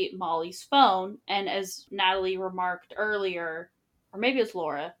eventually Molly's phone. And as Natalie remarked earlier, or maybe it was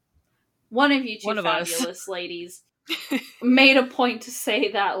Laura, one of you two fabulous ladies made a point to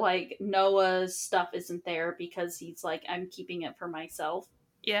say that like Noah's stuff isn't there because he's like, I'm keeping it for myself.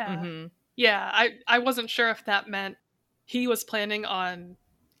 Yeah. Mm-hmm. Yeah. I wasn't sure if that meant he was planning on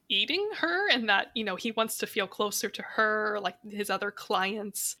eating her and that, you know, he wants to feel closer to her, like his other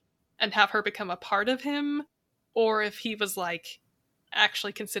clients, and have her become a part of him, or if he was like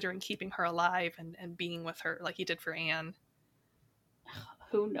actually considering keeping her alive and being with her like he did for Anne.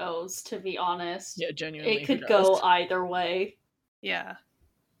 Who knows, to be honest. Yeah, genuinely. It could go either way. Yeah.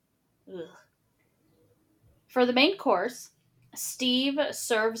 Ugh. For the main course, Steve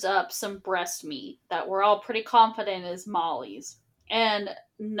serves up some breast meat that we're all pretty confident is Molly's. And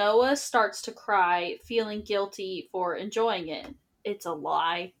Noah starts to cry, feeling guilty for enjoying it. It's a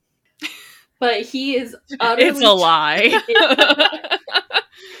lie. But he is utterly... It's a lie.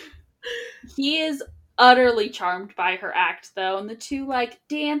 He is utterly charmed by her act, though. And the two, like,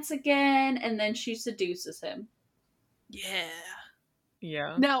 dance again, and then she seduces him. Yeah.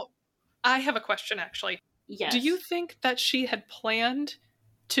 Yeah. Now, I have a question, actually. Yes. Do you think that she had planned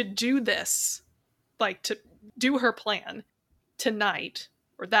to do this, like to do her plan tonight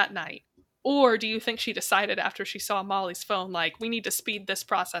or that night? Or do you think she decided after she saw Molly's phone, like, we need to speed this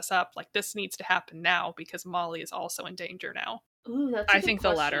process up, like, this needs to happen now because Molly is also in danger now? Ooh, that's a I good think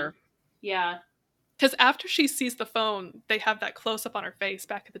question. the latter. Yeah. Because after she sees the phone, they have that close-up on her face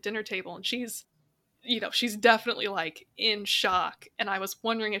back at the dinner table, and she's definitely, like, in shock. And I was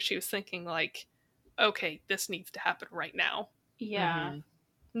wondering if she was thinking, like, okay, this needs to happen right now. Yeah. Mhm.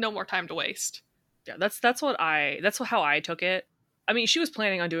 No more time to waste. Yeah, that's how I took it. I mean, she was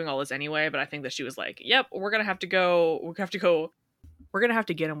planning on doing all this anyway, but I think that she was like, "Yep, we're gonna have to get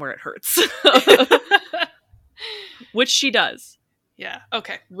him where it hurts," which she does. Yeah,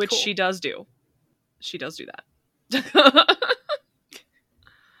 okay. Which cool. she does do. She does do that.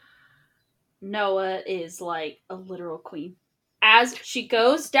 Noah is like a literal queen. As she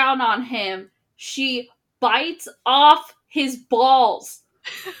goes down on him, she bites off his balls.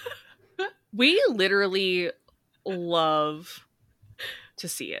 We literally love to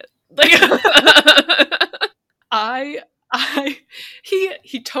see it.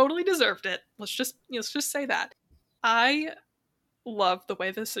 He totally deserved it. Let's just say that. I love the way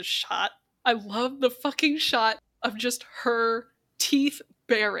this is shot. I love the fucking shot of just her teeth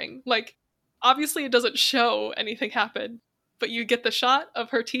baring. Like, obviously it doesn't show anything happen, but you get the shot of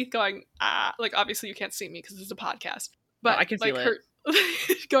her teeth going, ah. Like, obviously you can't see me because this is a podcast. But I can feel her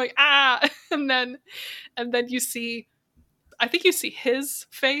going, ah, and then you see, I think you see his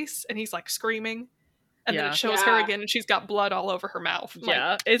face and he's like screaming. And then it shows her again and she's got blood all over her mouth.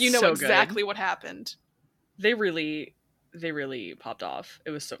 Yeah, like, it's you know so exactly good. what happened. They really popped off.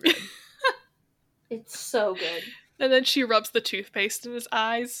 It was so good. It's so good. And then she rubs the toothpaste in his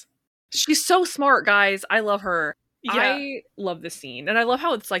eyes. She's so smart, guys. I love her. Yeah. I love this scene. And I love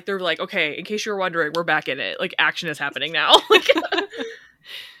how it's like, they're like, okay, in case you were wondering, we're back in it. Like, action is happening now.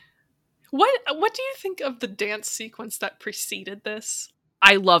 What do you think of the dance sequence that preceded this?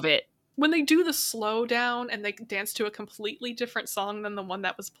 I love it. When they do the slow down and they dance to a completely different song than the one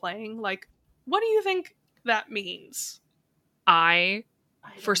that was playing, like, what do you think that means?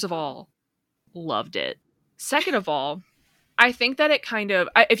 First of all, loved it. Second of all, I think that it kind of,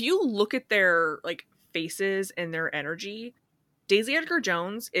 if you look at their like faces and their energy, Daisy Edgar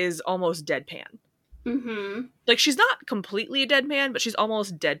Jones is almost deadpan. Mm-hmm. Like, she's not completely a deadpan, but she's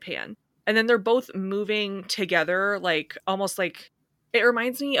almost deadpan. And then they're both moving together, like almost like, it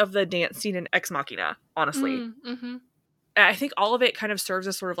reminds me of the dance scene in Ex Machina, honestly. Mm-hmm. I think all of it kind of serves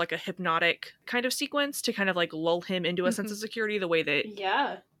as sort of like a hypnotic kind of sequence to kind of like lull him into a sense of security the way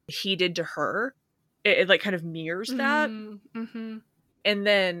that he did to her. It like kind of mirrors that. Mm-hmm. And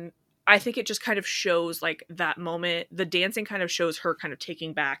then I think it just kind of shows like that moment. The dancing kind of shows her kind of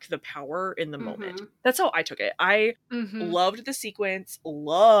taking back the power in the moment. That's how I took it. I loved the sequence,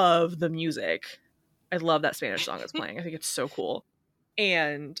 love the music. I love that Spanish song that's playing. I think it's so cool.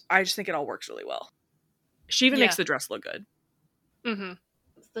 And I just think it all works really well. She even makes the dress look good. Mm-hmm.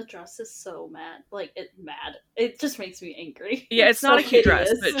 The dress is so mad. Like, mad. It just makes me angry. Yeah, it's not so a cute dress,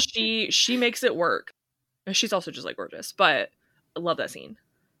 hideous. but she makes it work. And she's also just like gorgeous, but I love that scene.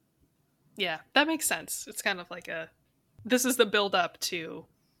 Yeah, that makes sense. It's kind of like this is the build up to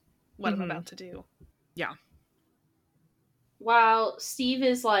what I'm about to do. Yeah. While Steve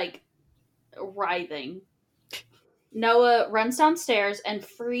is like writhing, Noah runs downstairs and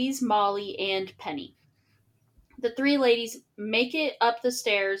frees Molly and Penny. The three ladies make it up the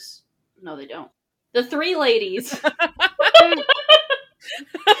stairs. No, they don't. The three ladies.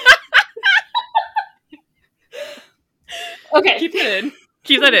 Okay. Keep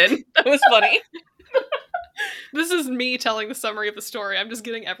that in. That was funny. This is me telling the summary of the story. I'm just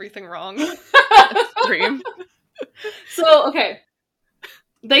getting everything wrong. Dream. So, okay.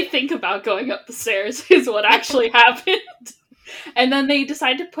 They think about going up the stairs is what actually happened. And then they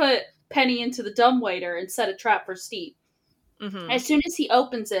decide to put Penny into the dumbwaiter and set a trap for Steve. Mm-hmm. As soon as he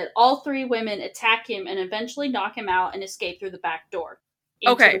opens it, all three women attack him and eventually knock him out and escape through the back door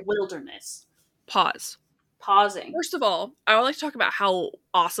into the wilderness. Pausing. First of all, I would like to talk about how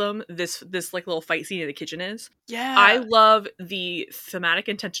awesome this like little fight scene in the kitchen is. Yeah. I love the thematic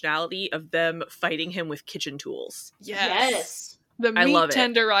intentionality of them fighting him with kitchen tools. Yes. The meat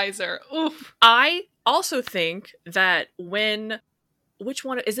tenderizer. Oof. I also think that which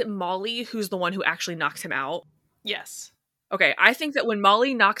one is it, Molly who's the one who actually knocks him out? Yes. Okay, I think that when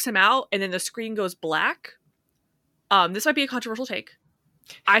Molly knocks him out and then the screen goes black, this might be a controversial take.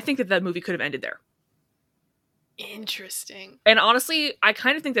 I think that the movie could have ended there. Interesting. And honestly, I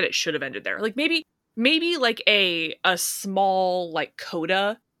kind of think that it should have ended there. Like, maybe maybe like a small like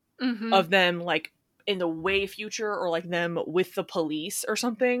coda Mm-hmm. of them like in the way future, or like them with the police or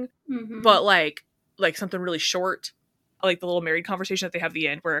something. Mhm. But like something really short, like the little married conversation that they have at the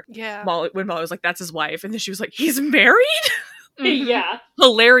end where Yeah. when Molly was like, that's his wife, and then she was like, he's married. Mhm. Yeah.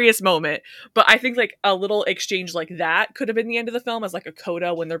 Hilarious moment. But I think like a little exchange like that could have been the end of the film as like a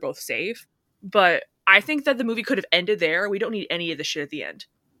coda when they're both safe. But I think that the movie could have ended there. We don't need any of the shit at the end.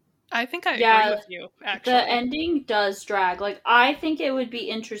 I think I Yeah, agree with you, actually. The ending does drag. Like, I think it would be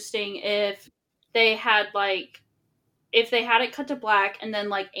interesting if they had like, if they had it cut to black and then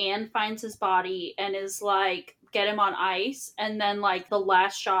like Anne finds his body and is like, get him on ice, and then like the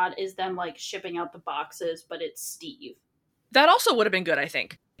last shot is them like shipping out the boxes, but it's Steve. That also would have been good, I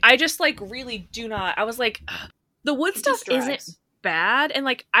think. I just like really do not. I was like, ugh, the wood It stuff just drags. isn't bad, and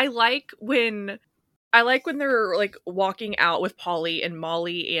like I like when they're like walking out with Polly, and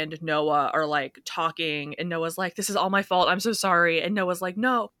Molly and Noah are like talking, and Noah's like, this is all my fault, I'm so sorry, and Noah's like,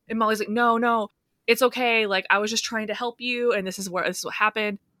 no, and Molly's like, no, it's okay, like I was just trying to help you, and this is what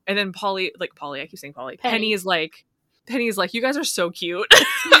happened. And then Polly, I keep saying Polly, Penny is like, you guys are so cute.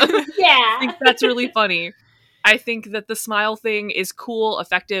 Yeah. I think that's really funny. I think that the smile thing is cool,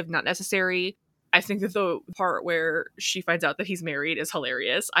 effective, not necessary. I think that the part where she finds out that he's married is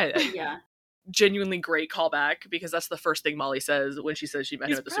hilarious. Yeah. Genuinely great callback, because that's the first thing Molly says when she says she met him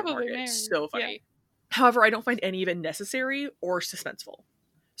He's at the probably supermarket. married. So funny. Yeah. However, I don't find any of it necessary or suspenseful.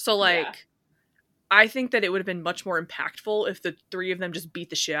 So like, Yeah. I think that it would have been much more impactful if the three of them just beat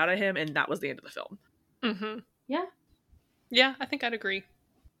the shit out of him and that was the end of the film. Mm-hmm. Yeah. Yeah, I think I'd agree.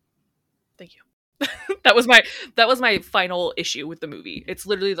 Thank you. that was my final issue with the movie. It's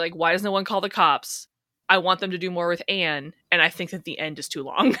literally like, why does no one call the cops? I want them to do more with Anne, and I think that the end is too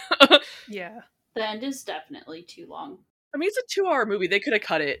long. Yeah. The end is definitely too long. I mean, it's a 2-hour movie. They could have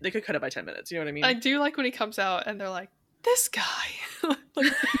cut it. They could cut it by 10 minutes. You know what I mean? I do like when he comes out and they're like, this guy.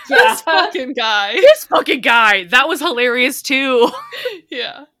 Like, Yeah. this fucking guy. This fucking guy. That was hilarious too.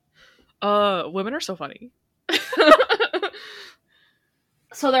 Yeah. Women are so funny.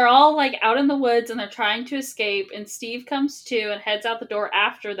 So they're all like out in the woods and they're trying to escape, and Steve comes to and heads out the door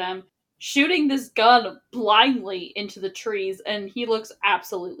after them, shooting this gun blindly into the trees, and he looks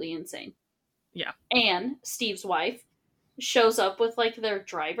absolutely insane. Yeah. Anne, Steve's wife, shows up with like their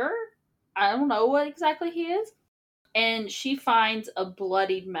driver. I don't know what exactly he is. And she finds a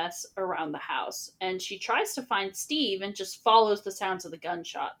bloodied mess around the house, and she tries to find Steve and just follows the sounds of the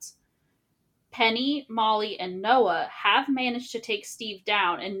gunshots. Penny, Molly, and Noah have managed to take Steve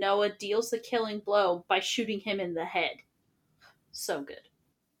down, and Noah deals the killing blow by shooting him in the head. So good.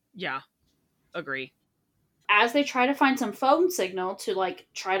 Yeah. Agree. As they try to find some phone signal to like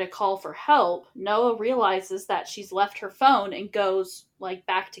try to call for help, Noah realizes that she's left her phone and goes like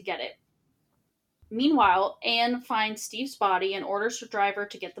back to get it. Meanwhile, Anne finds Steve's body and orders her driver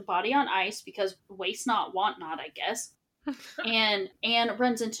to get the body on ice because waste not, want not, I guess. And Anne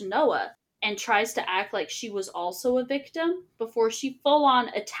runs into Noah and tries to act like she was also a victim before she full on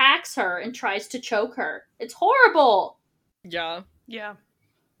attacks her and tries to choke her. It's horrible! Yeah. Yeah.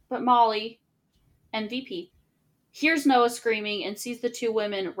 But Molly, MVP, hears Noah screaming and sees the two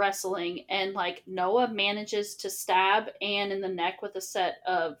women wrestling, and like Noah manages to stab Anne in the neck with a set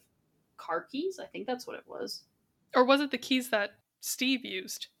of car keys. I think that's what it was. Or was it the keys that Steve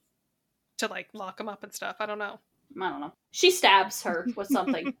used to like lock him up and stuff? I don't know. I don't know. She stabs her with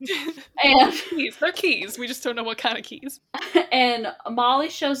something. And Keys. They're keys. We just don't know what kind of keys. and Molly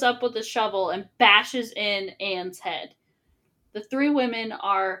shows up with a shovel and bashes in Anne's head. The three women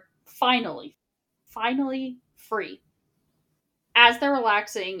are finally free. As they're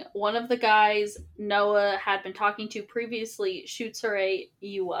relaxing, one of the guys Noah had been talking to previously shoots her a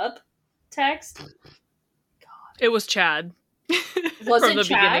 "you up" text. It was Chad. Was from it the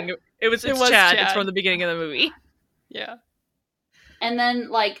Chad? beginning. It's was Chad. It's Chad. from the beginning of the movie. Yeah. And then,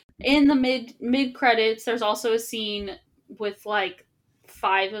 like, in the mid credits, there's also a scene with like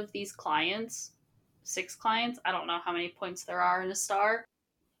 5 of these clients, 6 clients. I don't know how many points there are in a star.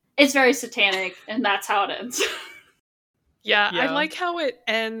 It's very satanic, and that's how it ends. Yeah, I Yeah. like how it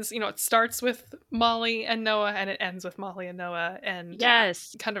ends. You know, it starts with Molly and Noah and it ends with Molly and Noah, and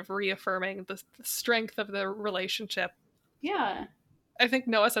Yes. kind of reaffirming the strength of the relationship. Yeah. I think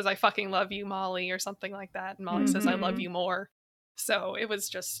Noah says, I fucking love you, Molly, or something like that. And Molly says, I love Mhm. you more. So it was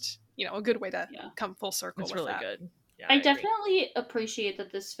just, you know, a good way to Yeah. come full circle It's with really that. good. Yeah, I agree. definitely appreciate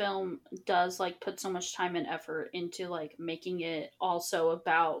that this film does like put so much time and effort into like making it also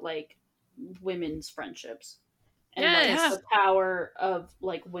about like women's friendships and Yes. like the power of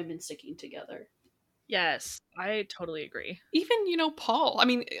like women sticking together. Yes. I totally agree. Even, you know, Paul. I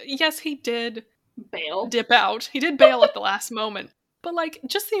mean, yes, he did Bail. dip out. He did bail at the last moment. But, like,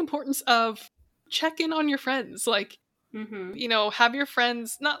 just the importance of check in on your friends. Like, you know, have your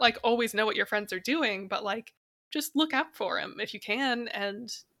friends not, like, always know what your friends are doing, but, like, just look out for them if you can. And,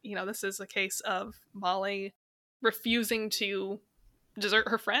 you know, this is a case of Molly refusing to desert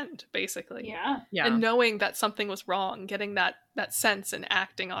her friend, basically. Yeah. And knowing that something was wrong, getting that sense and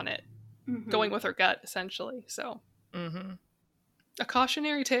acting on it, going with her gut, essentially. So, a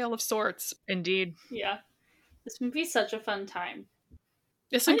cautionary tale of sorts. Indeed. Yeah. This movie's such a fun time.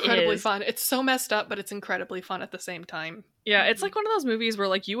 It's incredibly fun. It's so messed up, but it's incredibly fun at the same time. Yeah, it's like one of those movies where,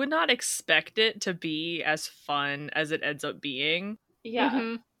 like, you would not expect it to be as fun as it ends up being.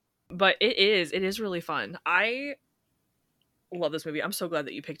 Yeah. But it is really fun. I love this movie. I'm so glad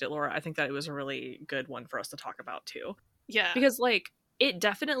that you picked it, Laura. I think that it was a really good one for us to talk about too. Yeah. Because, like, it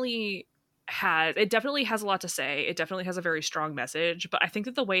definitely has a lot to say. It definitely has a very strong message, but I think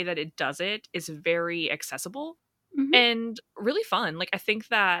that the way that it does it is very accessible and really fun. Like, I think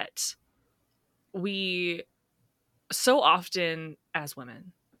that we so often as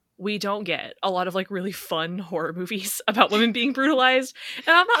women, we don't get a lot of, like, really fun horror movies about women being brutalized.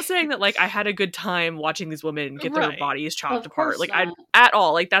 And I'm not saying that, like, I had a good time watching these women get their bodies chopped apart. Like, I at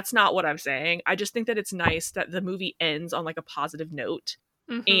all. Like, that's not what I'm saying. I just think that it's nice that the movie ends on, like, a positive note.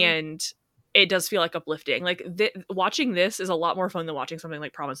 And it does feel, like, uplifting. Like, watching this is a lot more fun than watching something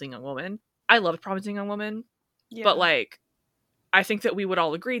like Promising Young Woman. I loved Promising Young Woman. Yeah. But, like, I think that we would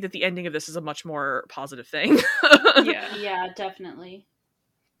all agree that the ending of this is a much more positive thing. Yeah, definitely.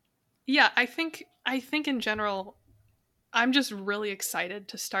 Yeah, I think in general, I'm just really excited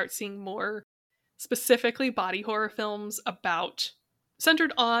to start seeing more specifically body horror films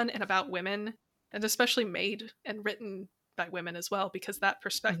centered on and about women, and especially made and written by women as well, because that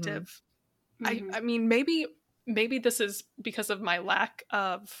perspective, I mean, maybe this is because of my lack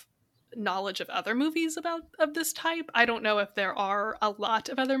of knowledge of other movies of this type. I don't know if there are a lot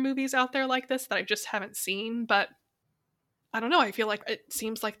of other movies out there like this that I just haven't seen, but I don't know. I feel like it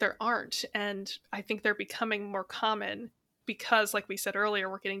seems like there aren't. And I think they're becoming more common because, like we said earlier,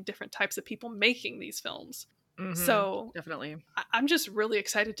 we're getting different types of people making these films. So definitely, I'm just really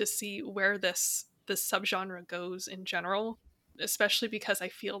excited to see where this subgenre goes in general, especially because I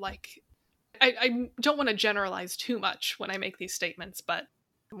feel like I don't want to generalize too much when I make these statements, but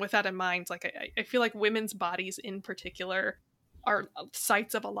with that in mind, like, I feel like women's bodies in particular are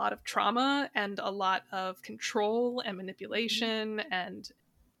sites of a lot of trauma and a lot of control and manipulation. And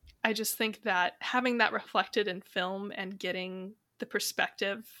I just think that having that reflected in film and getting the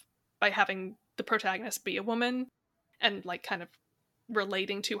perspective by having the protagonist be a woman and, like, kind of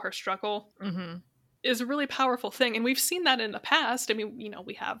relating to her struggle is a really powerful thing. And we've seen that in the past. I mean, you know,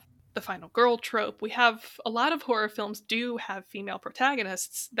 we have the final girl trope. We have a lot of horror films do have female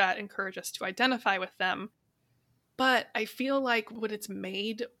protagonists that encourage us to identify with them. But I feel like when it's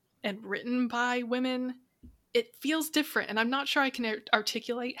made and written by women, it feels different. And I'm not sure I can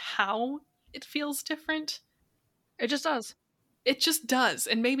articulate how it feels different. It just does. It just does.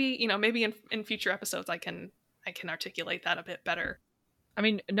 And maybe, you know, maybe in future episodes I can articulate that a bit better. I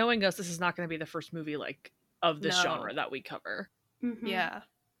mean, knowing us, this is not going to be the first movie, like, of this genre that we cover. Yeah.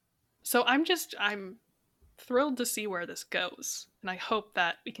 So I'm thrilled to see where this goes. And I hope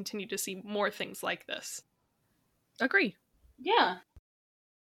that we continue to see more things like this. Agree. Yeah.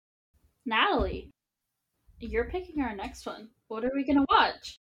 Natalie, you're picking our next one. What are we gonna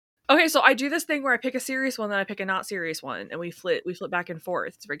watch? Okay, so I do this thing where I pick a serious one, then I pick a not serious one, and we flip back and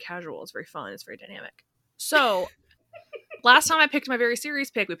forth. It's very casual, it's very fun, it's very dynamic. So, last time I picked my very serious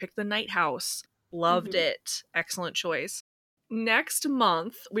pick, we picked The Night House. Loved it. Excellent choice. Next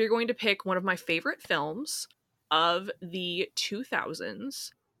month, we're going to pick one of my favorite films of the 2000s.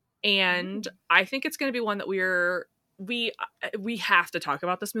 And I think it's going to be one that we have to talk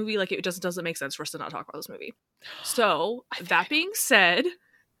about this movie. Like, it just doesn't make sense for us to not talk about this movie. So, that being said...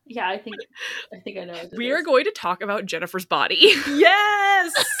 Yeah, I think I know. We are going to talk about Jennifer's Body.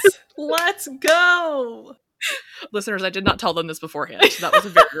 Yes! Let's go! Listeners, I did not tell them this beforehand. So that was a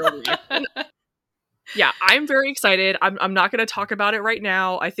very early reaction. Yeah, I'm very excited. I'm not going to talk about it right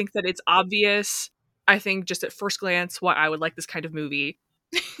now. I think that it's obvious. I think just at first glance why I would like this kind of movie.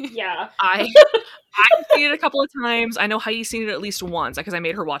 Yeah. I've seen it a couple of times. I know Heidi's seen it at least once because I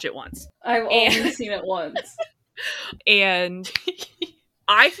made her watch it once. I've only seen it once. And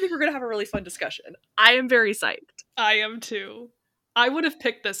I think we're going to have a really fun discussion. I am very psyched. I am too. I would have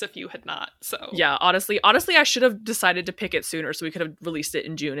picked this if you had not, so. Yeah, honestly, I should have decided to pick it sooner so we could have released it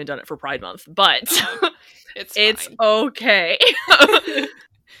in June and done it for Pride Month, but it's okay.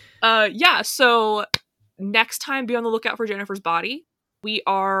 Yeah, so next time be on the lookout for Jennifer's Body. We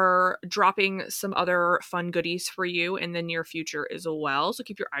are dropping some other fun goodies for you in the near future as well, so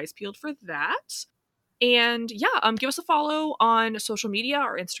keep your eyes peeled for that. And yeah, give us a follow on social media.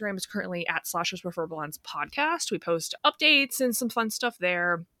 Our Instagram is currently at Slashers Prefer Blondes Podcast. We post updates and some fun stuff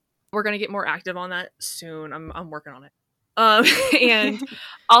there. We're going to get more active on that soon. I'm working on it. And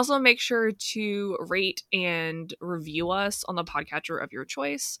also make sure to rate and review us on the podcatcher of your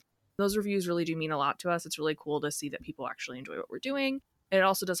choice. Those reviews really do mean a lot to us. It's really cool to see that people actually enjoy what we're doing. And it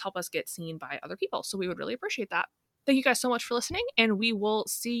also does help us get seen by other people. So we would really appreciate that. Thank you guys so much for listening, and we will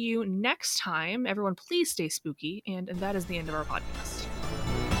see you next time. Everyone, please stay spooky, and that is the end of our podcast.